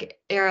dark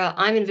era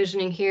I'm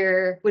envisioning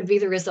here would be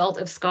the result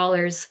of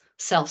scholars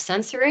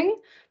self-censoring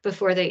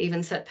before they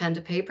even set pen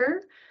to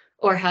paper,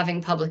 or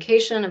having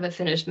publication of a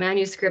finished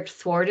manuscript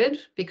thwarted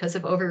because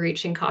of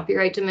overreaching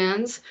copyright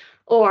demands,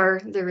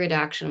 or the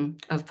redaction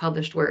of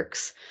published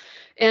works.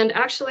 And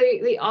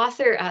actually, the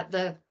author at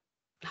the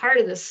heart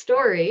of this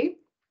story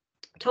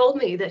told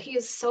me that he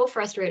is so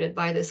frustrated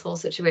by this whole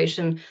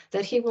situation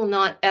that he will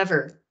not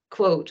ever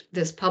quote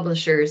this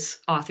publisher's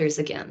authors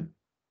again.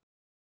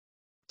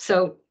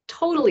 So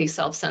totally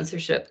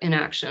self-censorship in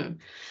action.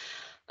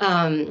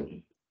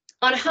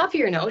 On a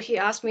happier note, he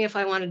asked me if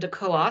I wanted to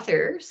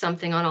co-author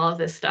something on all of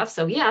this stuff.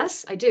 So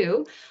yes, I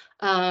do.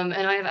 And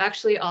I have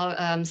actually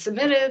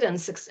submitted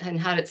and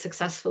had it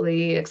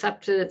successfully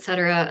accepted, et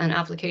cetera, an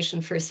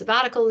application for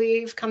sabbatical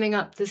leave coming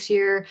up this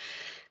year.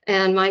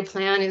 And my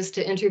plan is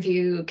to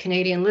interview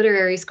Canadian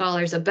literary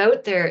scholars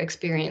about their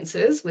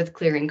experiences with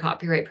clearing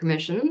copyright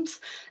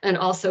permissions, and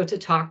also to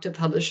talk to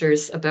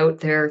publishers about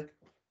their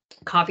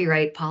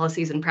copyright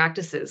policies and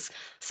practices.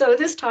 So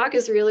this talk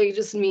is really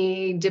just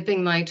me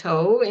dipping my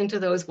toe into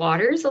those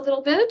waters a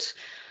little bit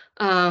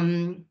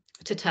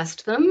to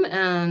test them.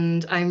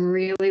 And I'm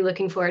really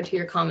looking forward to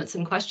your comments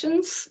and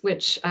questions,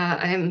 which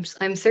I'm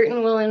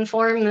certain will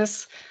inform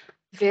this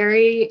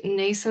very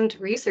nascent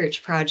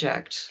research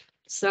project.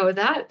 So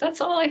that's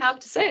all I have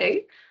to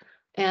say.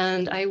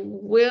 And I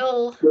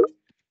will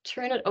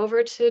turn it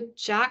over to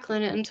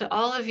Jacqueline and to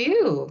all of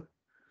you.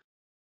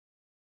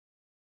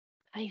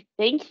 I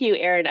thank you,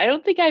 Erin. I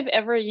don't think I've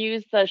ever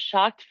used the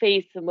shocked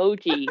face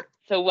emoji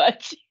so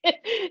much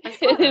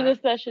in the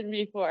session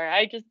before.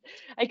 I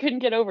couldn't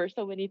get over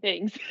so many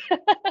things.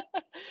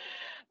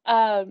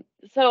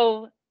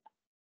 So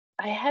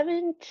I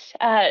haven't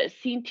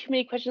seen too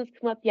many questions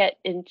come up yet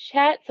in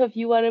chat. So if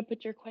you want to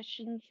put your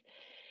questions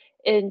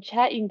in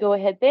chat, you can go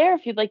ahead there.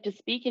 If you'd like to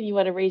speak and you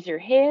want to raise your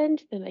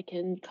hand, then I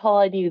can call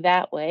on you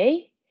that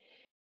way.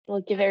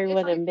 We'll give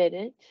everyone a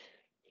minute.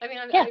 I mean,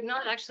 I'm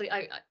not actually,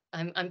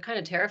 I'm kind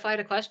of terrified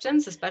of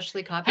questions,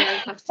 especially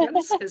copyright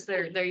questions, because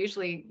they're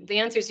usually, the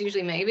answer is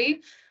usually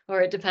maybe,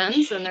 or it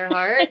depends, and they're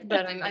hard.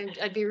 But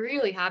I'd be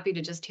really happy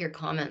to just hear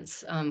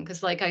comments,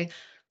 because like I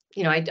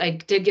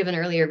did give an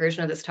earlier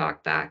version of this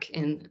talk back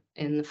in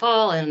the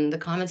fall, and the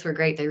comments were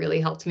great. They really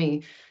helped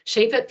me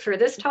shape it for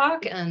this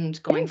talk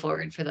and going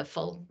forward for the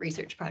full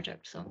research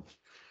project. So.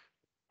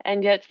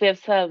 And yet we have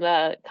some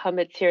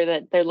comments here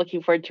that they're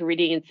looking forward to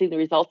reading and seeing the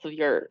results of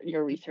your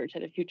research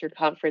at a future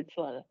conference.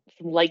 Some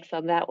likes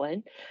on that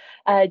one.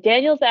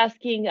 Daniel's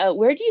asking,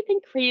 where do you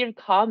think Creative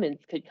Commons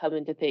could come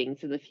into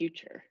things in the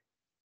future?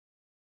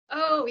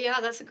 Oh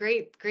yeah, that's a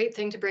great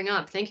thing to bring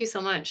up. Thank you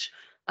so much.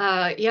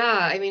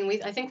 Yeah, I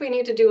mean, I think we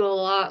need to do a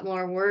lot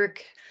more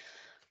work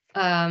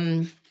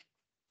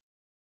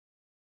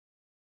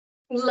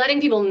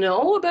letting people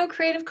know about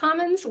Creative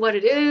Commons, what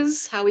it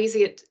is, how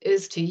easy it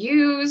is to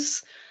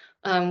use,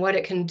 what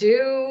it can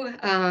do.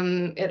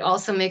 It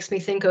also makes me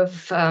think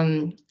of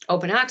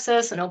open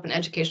access and open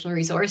educational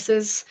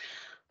resources.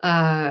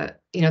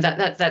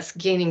 That's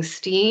gaining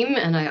steam,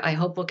 and I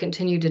hope will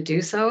continue to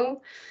do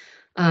so.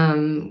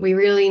 We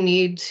really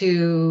need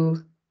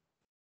to,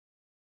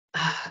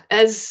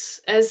 as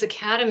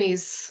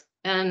academies,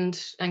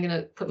 and I'm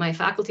going to put my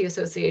faculty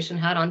association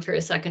hat on for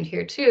a second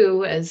here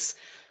too,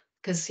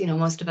 because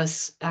most of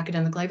us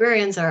academic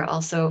librarians are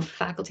also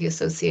faculty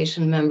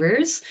association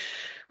members.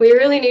 We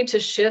really need to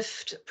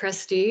shift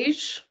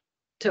prestige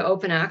to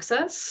open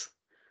access,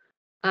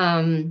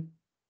 because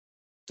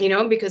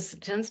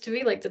it tends to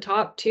be like the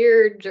top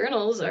tier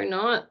journals are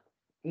not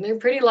they're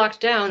pretty locked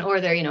down, or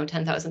they're,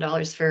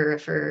 $10,000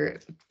 for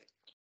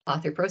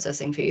author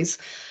processing fees.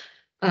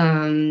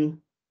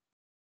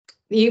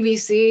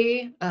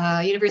 UBC,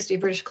 University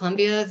of British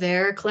Columbia,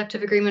 their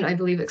collective agreement, I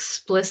believe,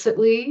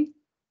 explicitly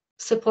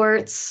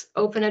supports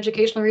open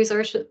educational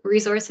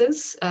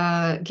resources,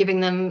 giving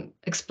them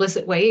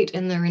explicit weight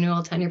in the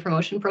renewal tenure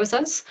promotion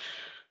process.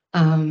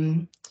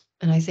 And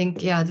I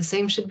think, yeah, the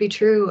same should be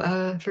true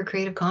for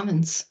Creative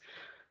Commons.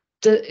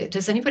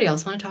 Does anybody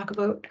else want to talk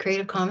about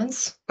Creative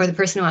Commons, or the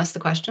person who asked the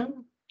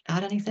question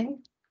add anything?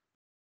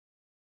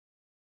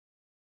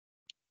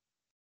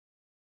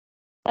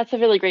 That's a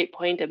really great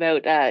point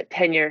about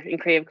tenure in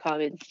Creative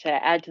Commons to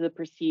add to the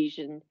prestige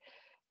and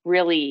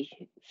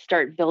really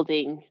start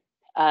building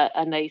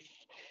a nice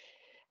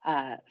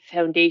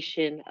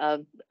foundation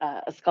of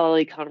a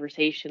scholarly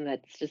conversation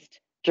that's just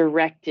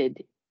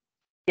directed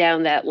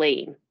down that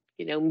lane,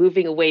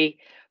 moving away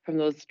from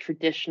those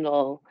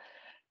traditional,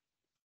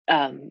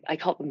 I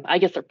call them, I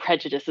guess they're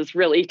prejudices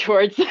really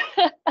towards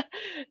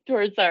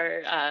towards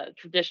our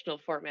traditional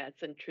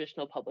formats and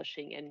traditional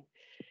publishing. And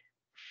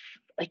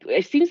like,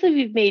 it seems like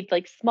we've made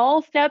like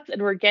small steps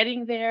and we're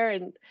getting there.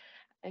 And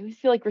I always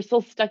feel like we're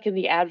still stuck in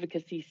the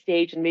advocacy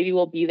stage, and maybe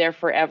we'll be there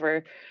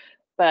forever.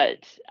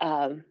 But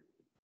yeah,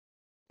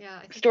 I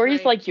think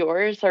stories like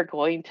yours are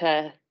going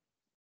to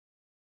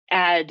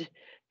add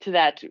to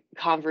that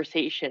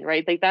conversation,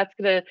 right? Like, that's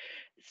going to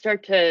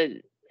start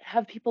to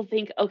have people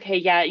think, okay,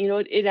 yeah,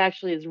 it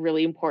actually is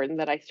really important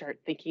that I start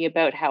thinking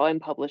about how I'm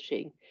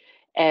publishing,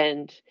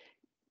 and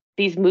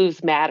these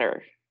moves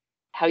matter.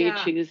 How you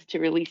choose to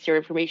release your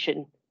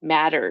information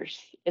matters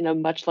in a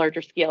much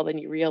larger scale than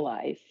you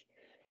realize.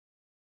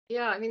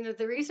 Yeah, I mean,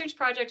 the research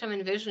project I'm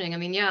envisioning, I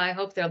mean, yeah, I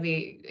hope there'll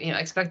be, I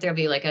expect there'll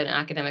be like an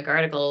academic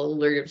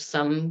article or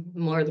some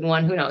more than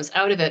one, who knows,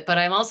 out of it. But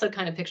I'm also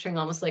kind of picturing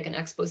almost like an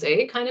expose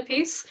kind of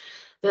piece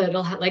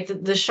that'll have like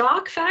the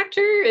shock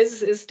factor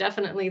is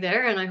definitely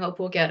there. And I hope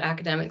we'll get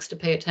academics to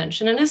pay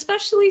attention, and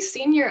especially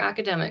senior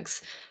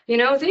academics.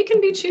 They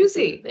can be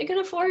choosy. They can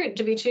afford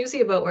to be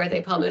choosy about where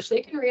they publish.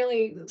 They can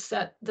really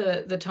set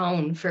the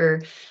tone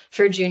for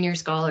junior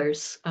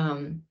scholars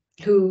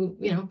who,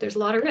 there's a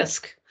lot of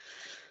risk.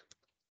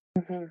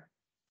 Mm-hmm.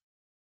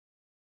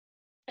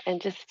 And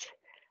just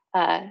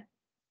while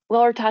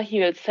we're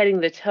talking about setting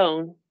the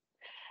tone,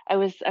 I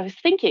was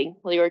thinking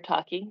while you were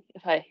talking,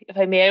 if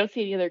I may, I don't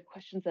see any other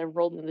questions that have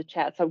rolled in the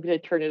chat, so I'm going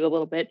to turn it a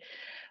little bit.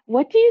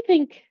 What do you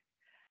think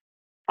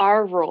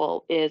our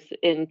role is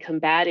in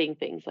combating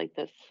things like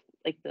this,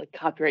 like the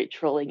copyright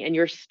trolling? And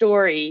your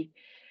story,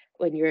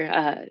 when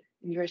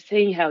you're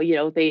saying how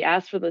they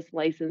asked for this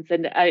license,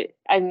 and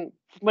I'm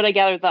from what I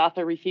gathered, the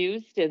author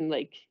refused, and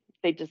like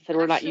they just said,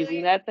 we're not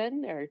using that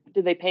then, or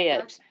did they pay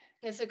it?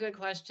 It's a good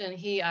question.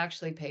 He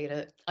actually paid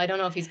it. I don't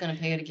know if he's going to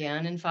pay it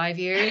again in 5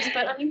 years,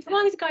 but I mean, come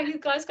on, you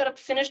guys got a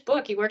finished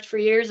book. He worked for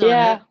years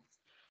on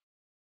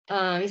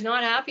it. He's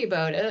not happy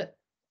about it.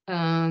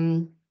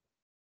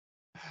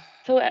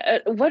 So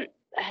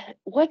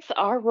what's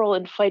our role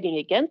in fighting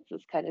against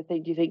this kind of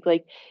thing? Do you think,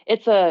 like,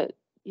 it's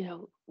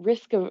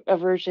risk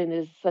aversion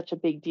is such a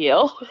big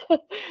deal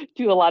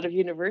to a lot of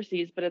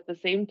universities, but at the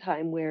same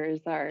time, where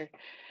is our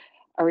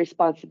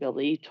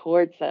responsibility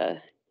towards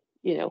fair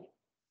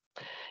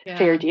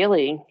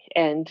dealing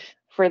and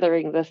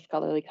furthering this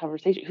scholarly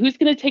conversation? Who's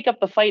going to take up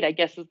the fight, I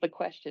guess, is the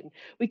question.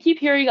 We keep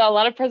hearing a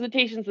lot of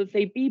presentations that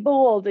say, be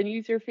bold and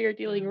use your fair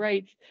dealing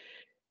rights,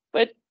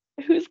 but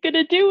who's going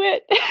to do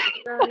it?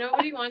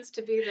 Nobody wants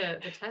to be the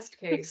test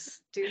case,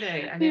 do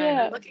they? I mean,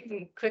 I'm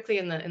looking quickly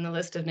in the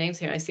list of names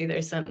here. I see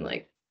there's some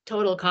like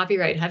total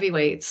copyright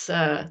heavyweights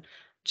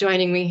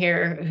joining me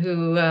here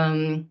who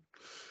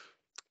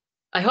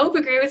I hope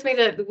agree with me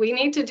that we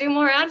need to do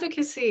more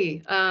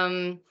advocacy.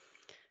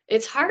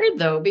 It's hard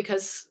though,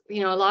 because,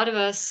 a lot of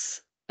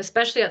us,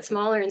 especially at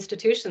smaller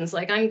institutions,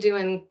 like I'm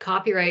doing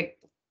copyright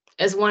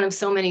as one of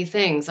so many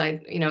things.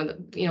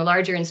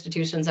 Larger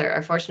institutions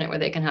are fortunate where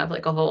they can have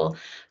like a whole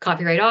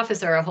copyright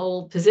office or a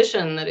whole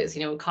position that is,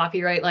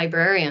 copyright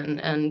librarian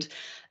and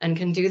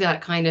can do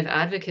that kind of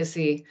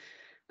advocacy.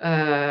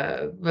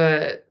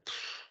 But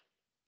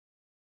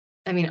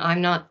I mean,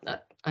 I'm not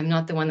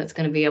the one that's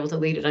going to be able to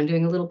lead it. I'm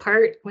doing a little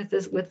part with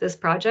this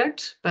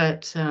project,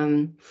 but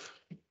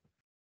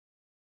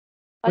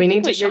we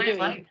need to shine a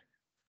light.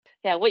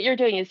 Yeah, what you're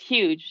doing is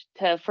huge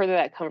to further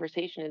that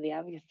conversation and the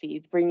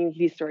advocacy. Bringing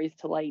these stories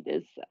to light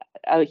is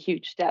a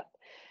huge step.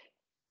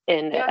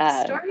 And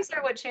stories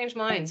are what change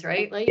minds,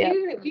 right? Like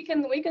we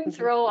can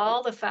throw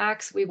all the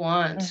facts we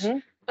want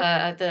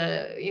at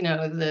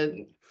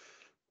the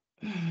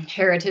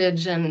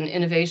heritage and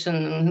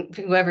innovation,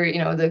 whoever,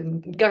 the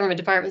government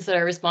departments that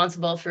are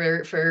responsible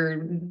for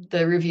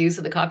the reviews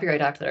of the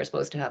Copyright Act that are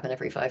supposed to happen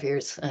every 5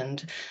 years,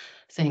 and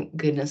thank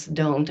goodness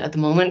don't at the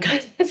moment,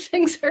 because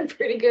things are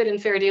pretty good in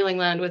fair dealing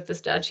land with the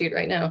statute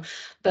right now.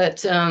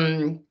 But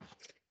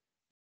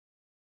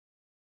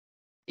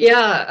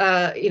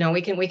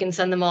we can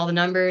send them all the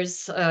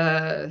numbers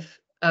of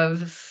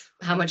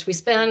how much we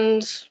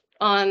spend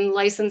on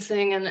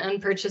licensing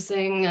and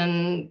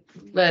purchasing,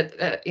 but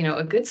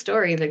a good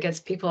story that gets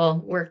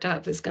people worked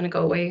up is going to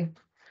go way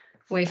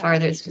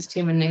farther. It's just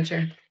human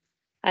nature.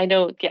 I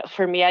know, yeah,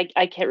 for me,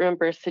 I can't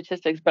remember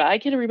statistics, but I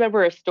can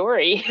remember a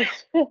story.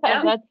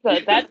 Yeah.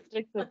 That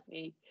sticks with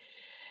me.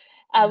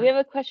 We have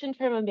a question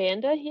from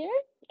Amanda here.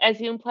 As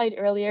you implied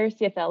earlier,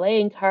 CFLA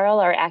and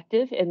CAAL are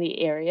active in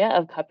the area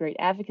of copyright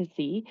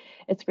advocacy.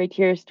 It's great to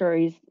hear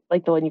stories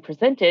like the one you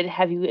presented.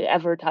 Have you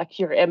ever talked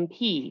to your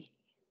MP?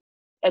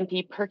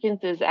 MP Perkins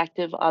is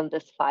active on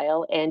this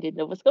file and in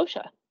Nova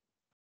Scotia.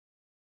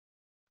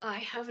 I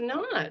have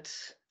not.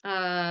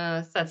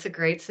 That's a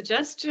great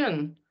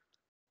suggestion.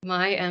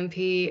 My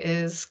MP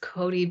is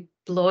Cody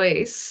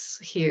Blois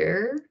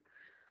here.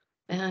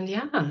 And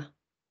yeah,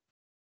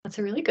 that's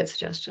a really good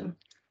suggestion.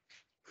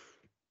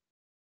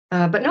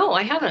 But no,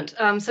 I haven't.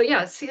 So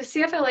yeah,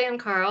 CFLA and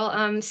CAAL,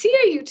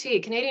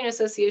 CAUT, Canadian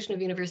Association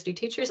of University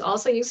Teachers,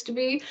 also used to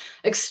be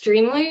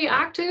extremely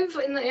active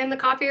in the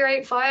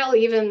copyright file,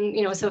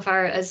 even so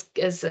far as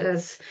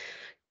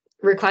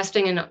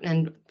requesting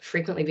and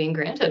frequently being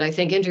granted, I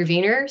think,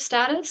 intervener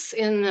status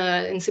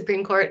in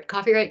Supreme Court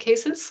copyright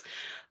cases.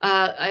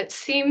 It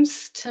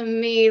seems to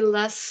me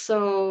less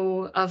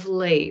so of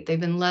late. They've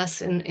been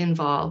less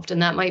involved,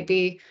 and that might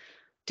be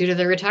due to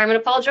the retirement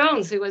of Paul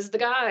Jones, who was the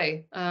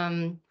guy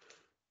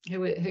who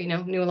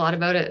knew a lot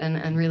about it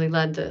and really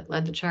led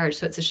the charge.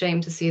 So it's a shame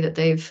to see that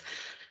they've.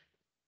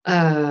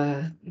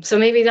 So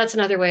maybe that's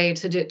another way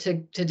to do it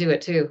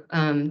too,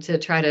 to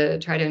try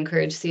to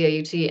encourage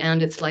CAUT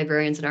and its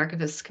librarians and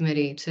archivists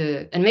committee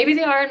to, and maybe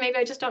they are, and maybe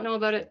I just don't know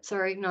about it.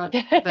 Sorry, not,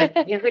 but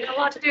they got a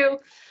lot to do.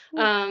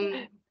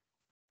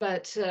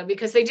 But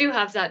because they do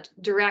have that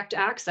direct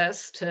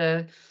access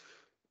to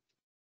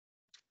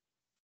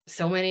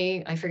so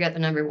many, I forget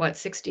the number, what,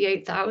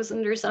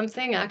 68,000 or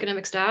something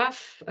academic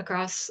staff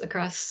across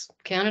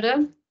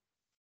Canada.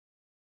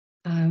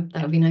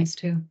 That would be nice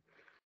too.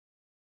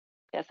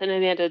 Yes, and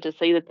Amanda, to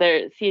say that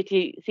their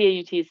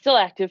CAUT is still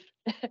active,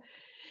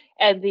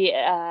 and the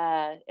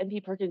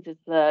MP Perkins is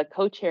the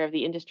co-chair of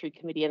the industry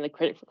committee and the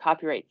critic for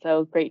copyright.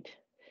 So great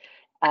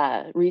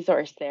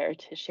resource there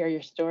to share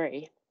your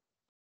story.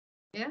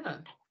 Yeah.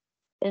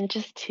 And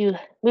just to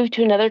move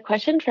to another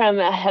question from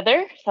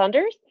Heather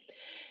Saunders.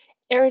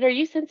 Erin, are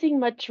you sensing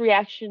much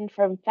reaction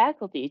from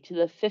faculty to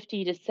the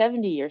 50 to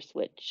 70-year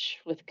switch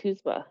with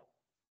CUSMA?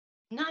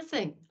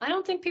 Nothing. I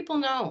don't think people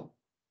know.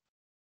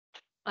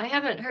 I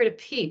haven't heard a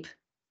peep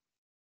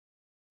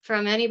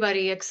from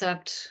anybody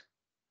except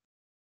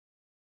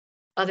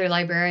other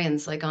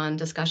librarians, like on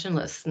discussion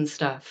lists and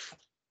stuff.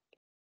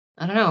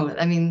 I don't know.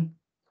 I mean,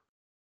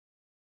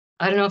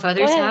 I don't know if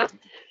others have.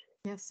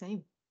 Yeah,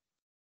 same.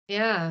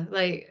 Yeah,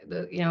 like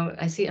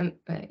I see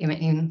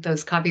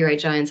those copyright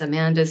giants.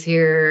 Amanda's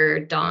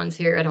here, Dawn's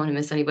here. I don't want to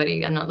miss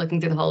anybody. I'm not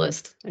looking through the whole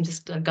list.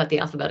 I've got the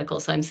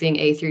alphabetical, so I'm seeing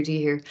A through D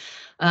here.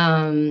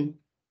 No,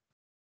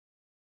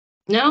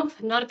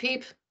 not a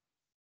peep.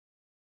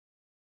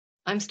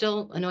 I'm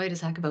still annoyed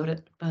as heck about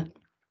it, but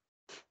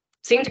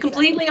seemed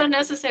completely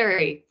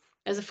unnecessary.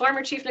 As a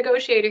former chief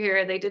negotiator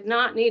here, they did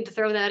not need to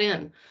throw that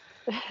in.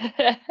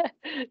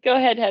 Go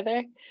ahead,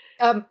 Heather.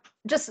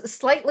 Just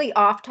slightly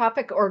off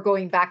topic or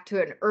going back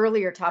to an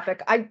earlier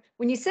topic.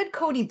 When you said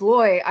Cody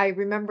Blois, I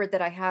remembered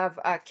that I have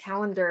a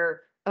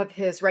calendar of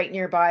his right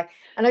nearby,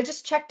 and I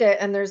just checked it,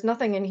 and there's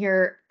nothing in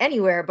here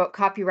anywhere about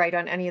copyright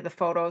on any of the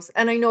photos.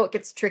 And I know it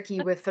gets tricky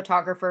with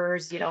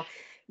photographers,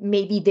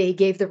 maybe they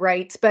gave the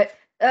rights, but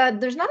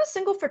there's not a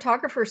single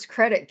photographer's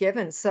credit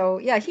given. So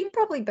yeah, he'd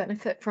probably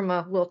benefit from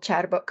a little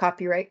chat about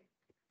copyright.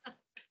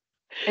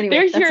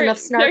 Anyway, that's enough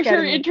snark out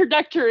of me.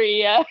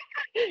 Introductory,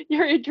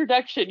 your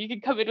introduction. You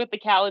can come in with the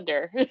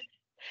calendar.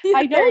 Yeah,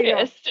 I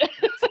noticed.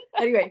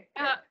 Anyway,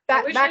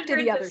 back to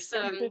the others.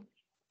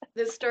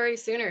 This story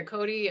sooner.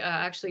 Cody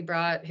actually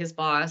brought his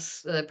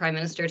boss, the prime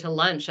minister, to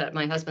lunch at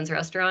my husband's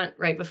restaurant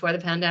right before the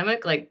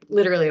pandemic, like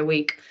literally a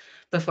week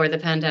before the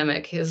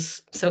pandemic.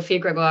 His Sophie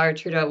Gregoire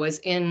Trudeau was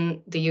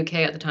in the UK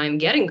at the time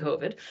getting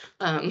COVID.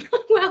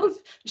 Well,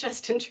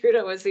 Justin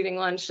Trudeau was eating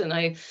lunch, and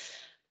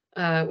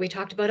we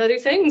talked about other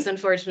things,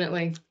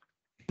 unfortunately.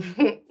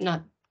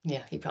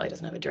 He probably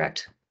doesn't have a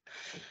direct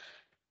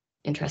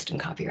interest in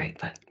copyright,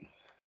 but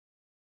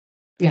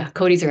yeah,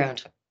 Cody's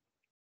around.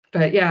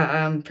 But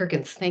yeah,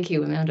 Perkins, thank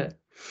you, Amanda.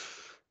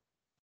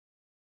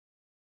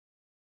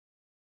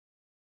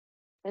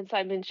 And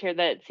Simon shared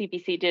that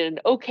CBC did an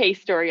okay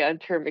story on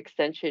term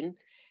extension,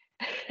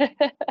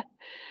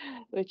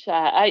 which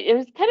it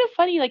was kind of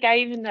funny. Like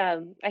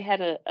I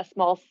had a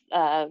small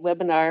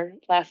webinar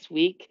last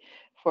week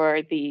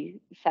for the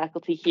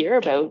faculty here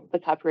about the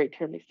copyright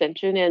term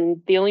extension,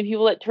 and the only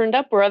people that turned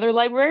up were other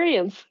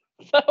librarians.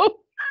 So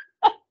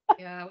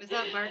yeah, was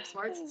that Mark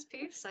Swartz's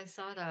piece? I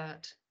saw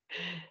that.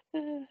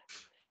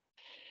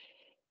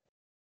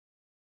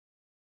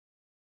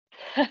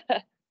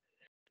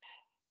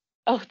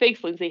 Oh,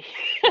 thanks, Lindsay.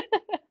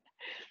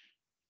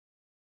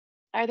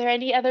 Are there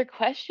any other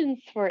questions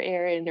for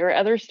Erin or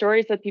other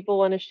stories that people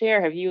want to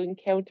share? Have you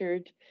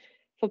encountered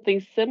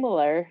something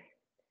similar?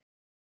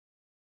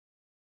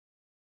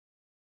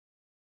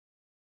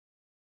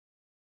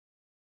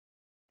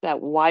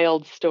 that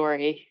wild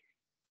story.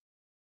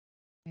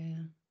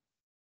 Yeah.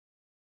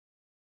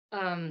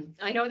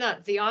 I know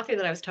that the author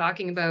that I was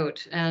talking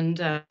about, and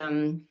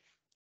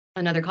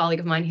another colleague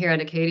of mine here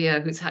at Acadia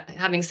who's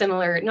having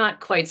similar, not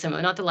quite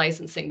similar, not the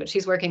licensing, but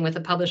she's working with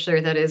a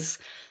publisher that is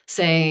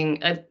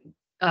saying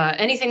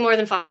anything more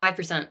than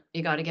 5%,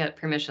 you got to get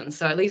permission.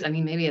 So at least, I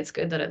mean, maybe it's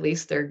good that at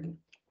least they're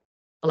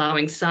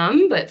allowing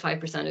some, but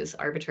 5% is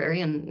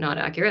arbitrary and not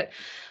accurate.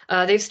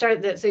 They've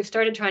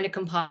started trying to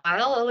compile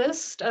a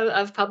list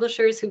of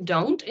publishers who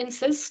don't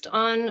insist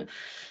on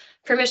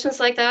permissions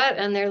like that,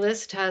 and their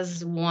list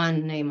has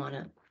one name on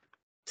it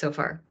so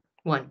far.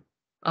 One,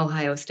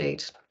 Ohio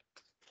State.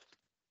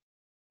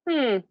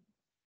 There's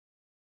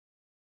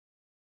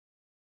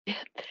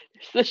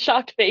the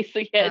shocked face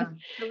again. Yeah.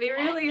 It'll be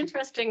really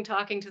interesting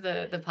talking to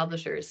the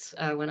publishers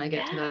when I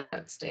get to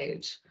that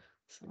stage.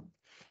 So.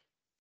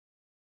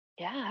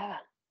 Yeah.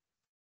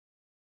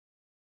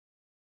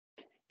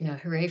 Yeah,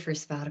 hooray for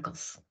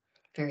sabbaticals.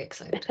 Very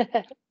excited.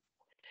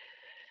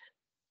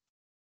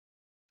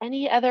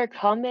 Any other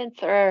comments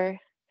or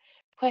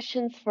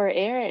questions for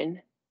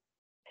Erin?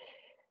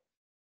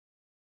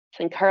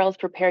 And Carl's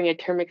preparing a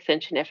term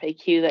extension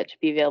FAQ that should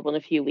be available in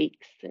a few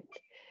weeks. And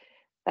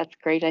that's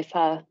great. I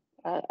saw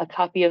a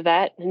copy of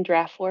that in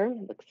draft form.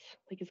 It looks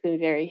like it's going to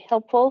be very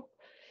helpful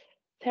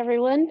to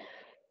everyone.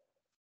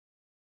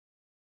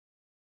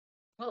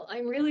 Well,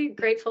 I'm really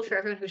grateful for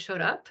everyone who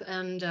showed up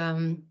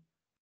and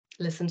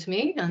listened to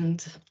me,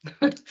 and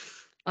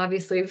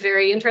obviously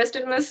very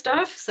interested in this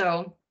stuff.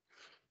 So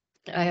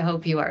I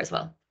hope you are as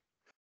well.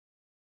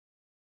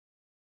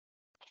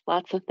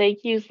 Lots of thank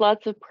yous,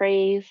 lots of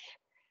praise.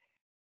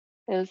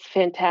 It was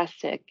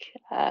fantastic.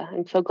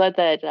 I'm so glad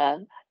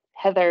that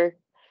Heather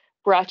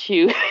brought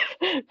your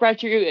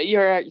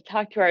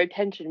talk to our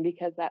attention,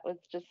 because that was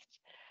just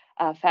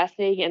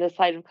fascinating, and a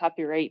side of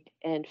copyright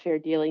and fair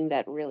dealing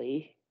that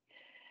really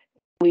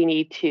we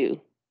need to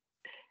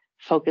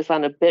focus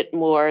on a bit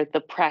more the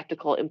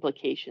practical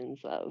implications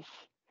of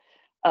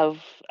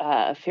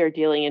fair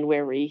dealing and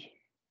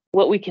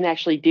what we can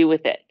actually do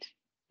with it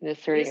and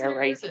asserting our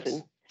rights.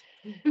 And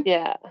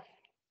yeah.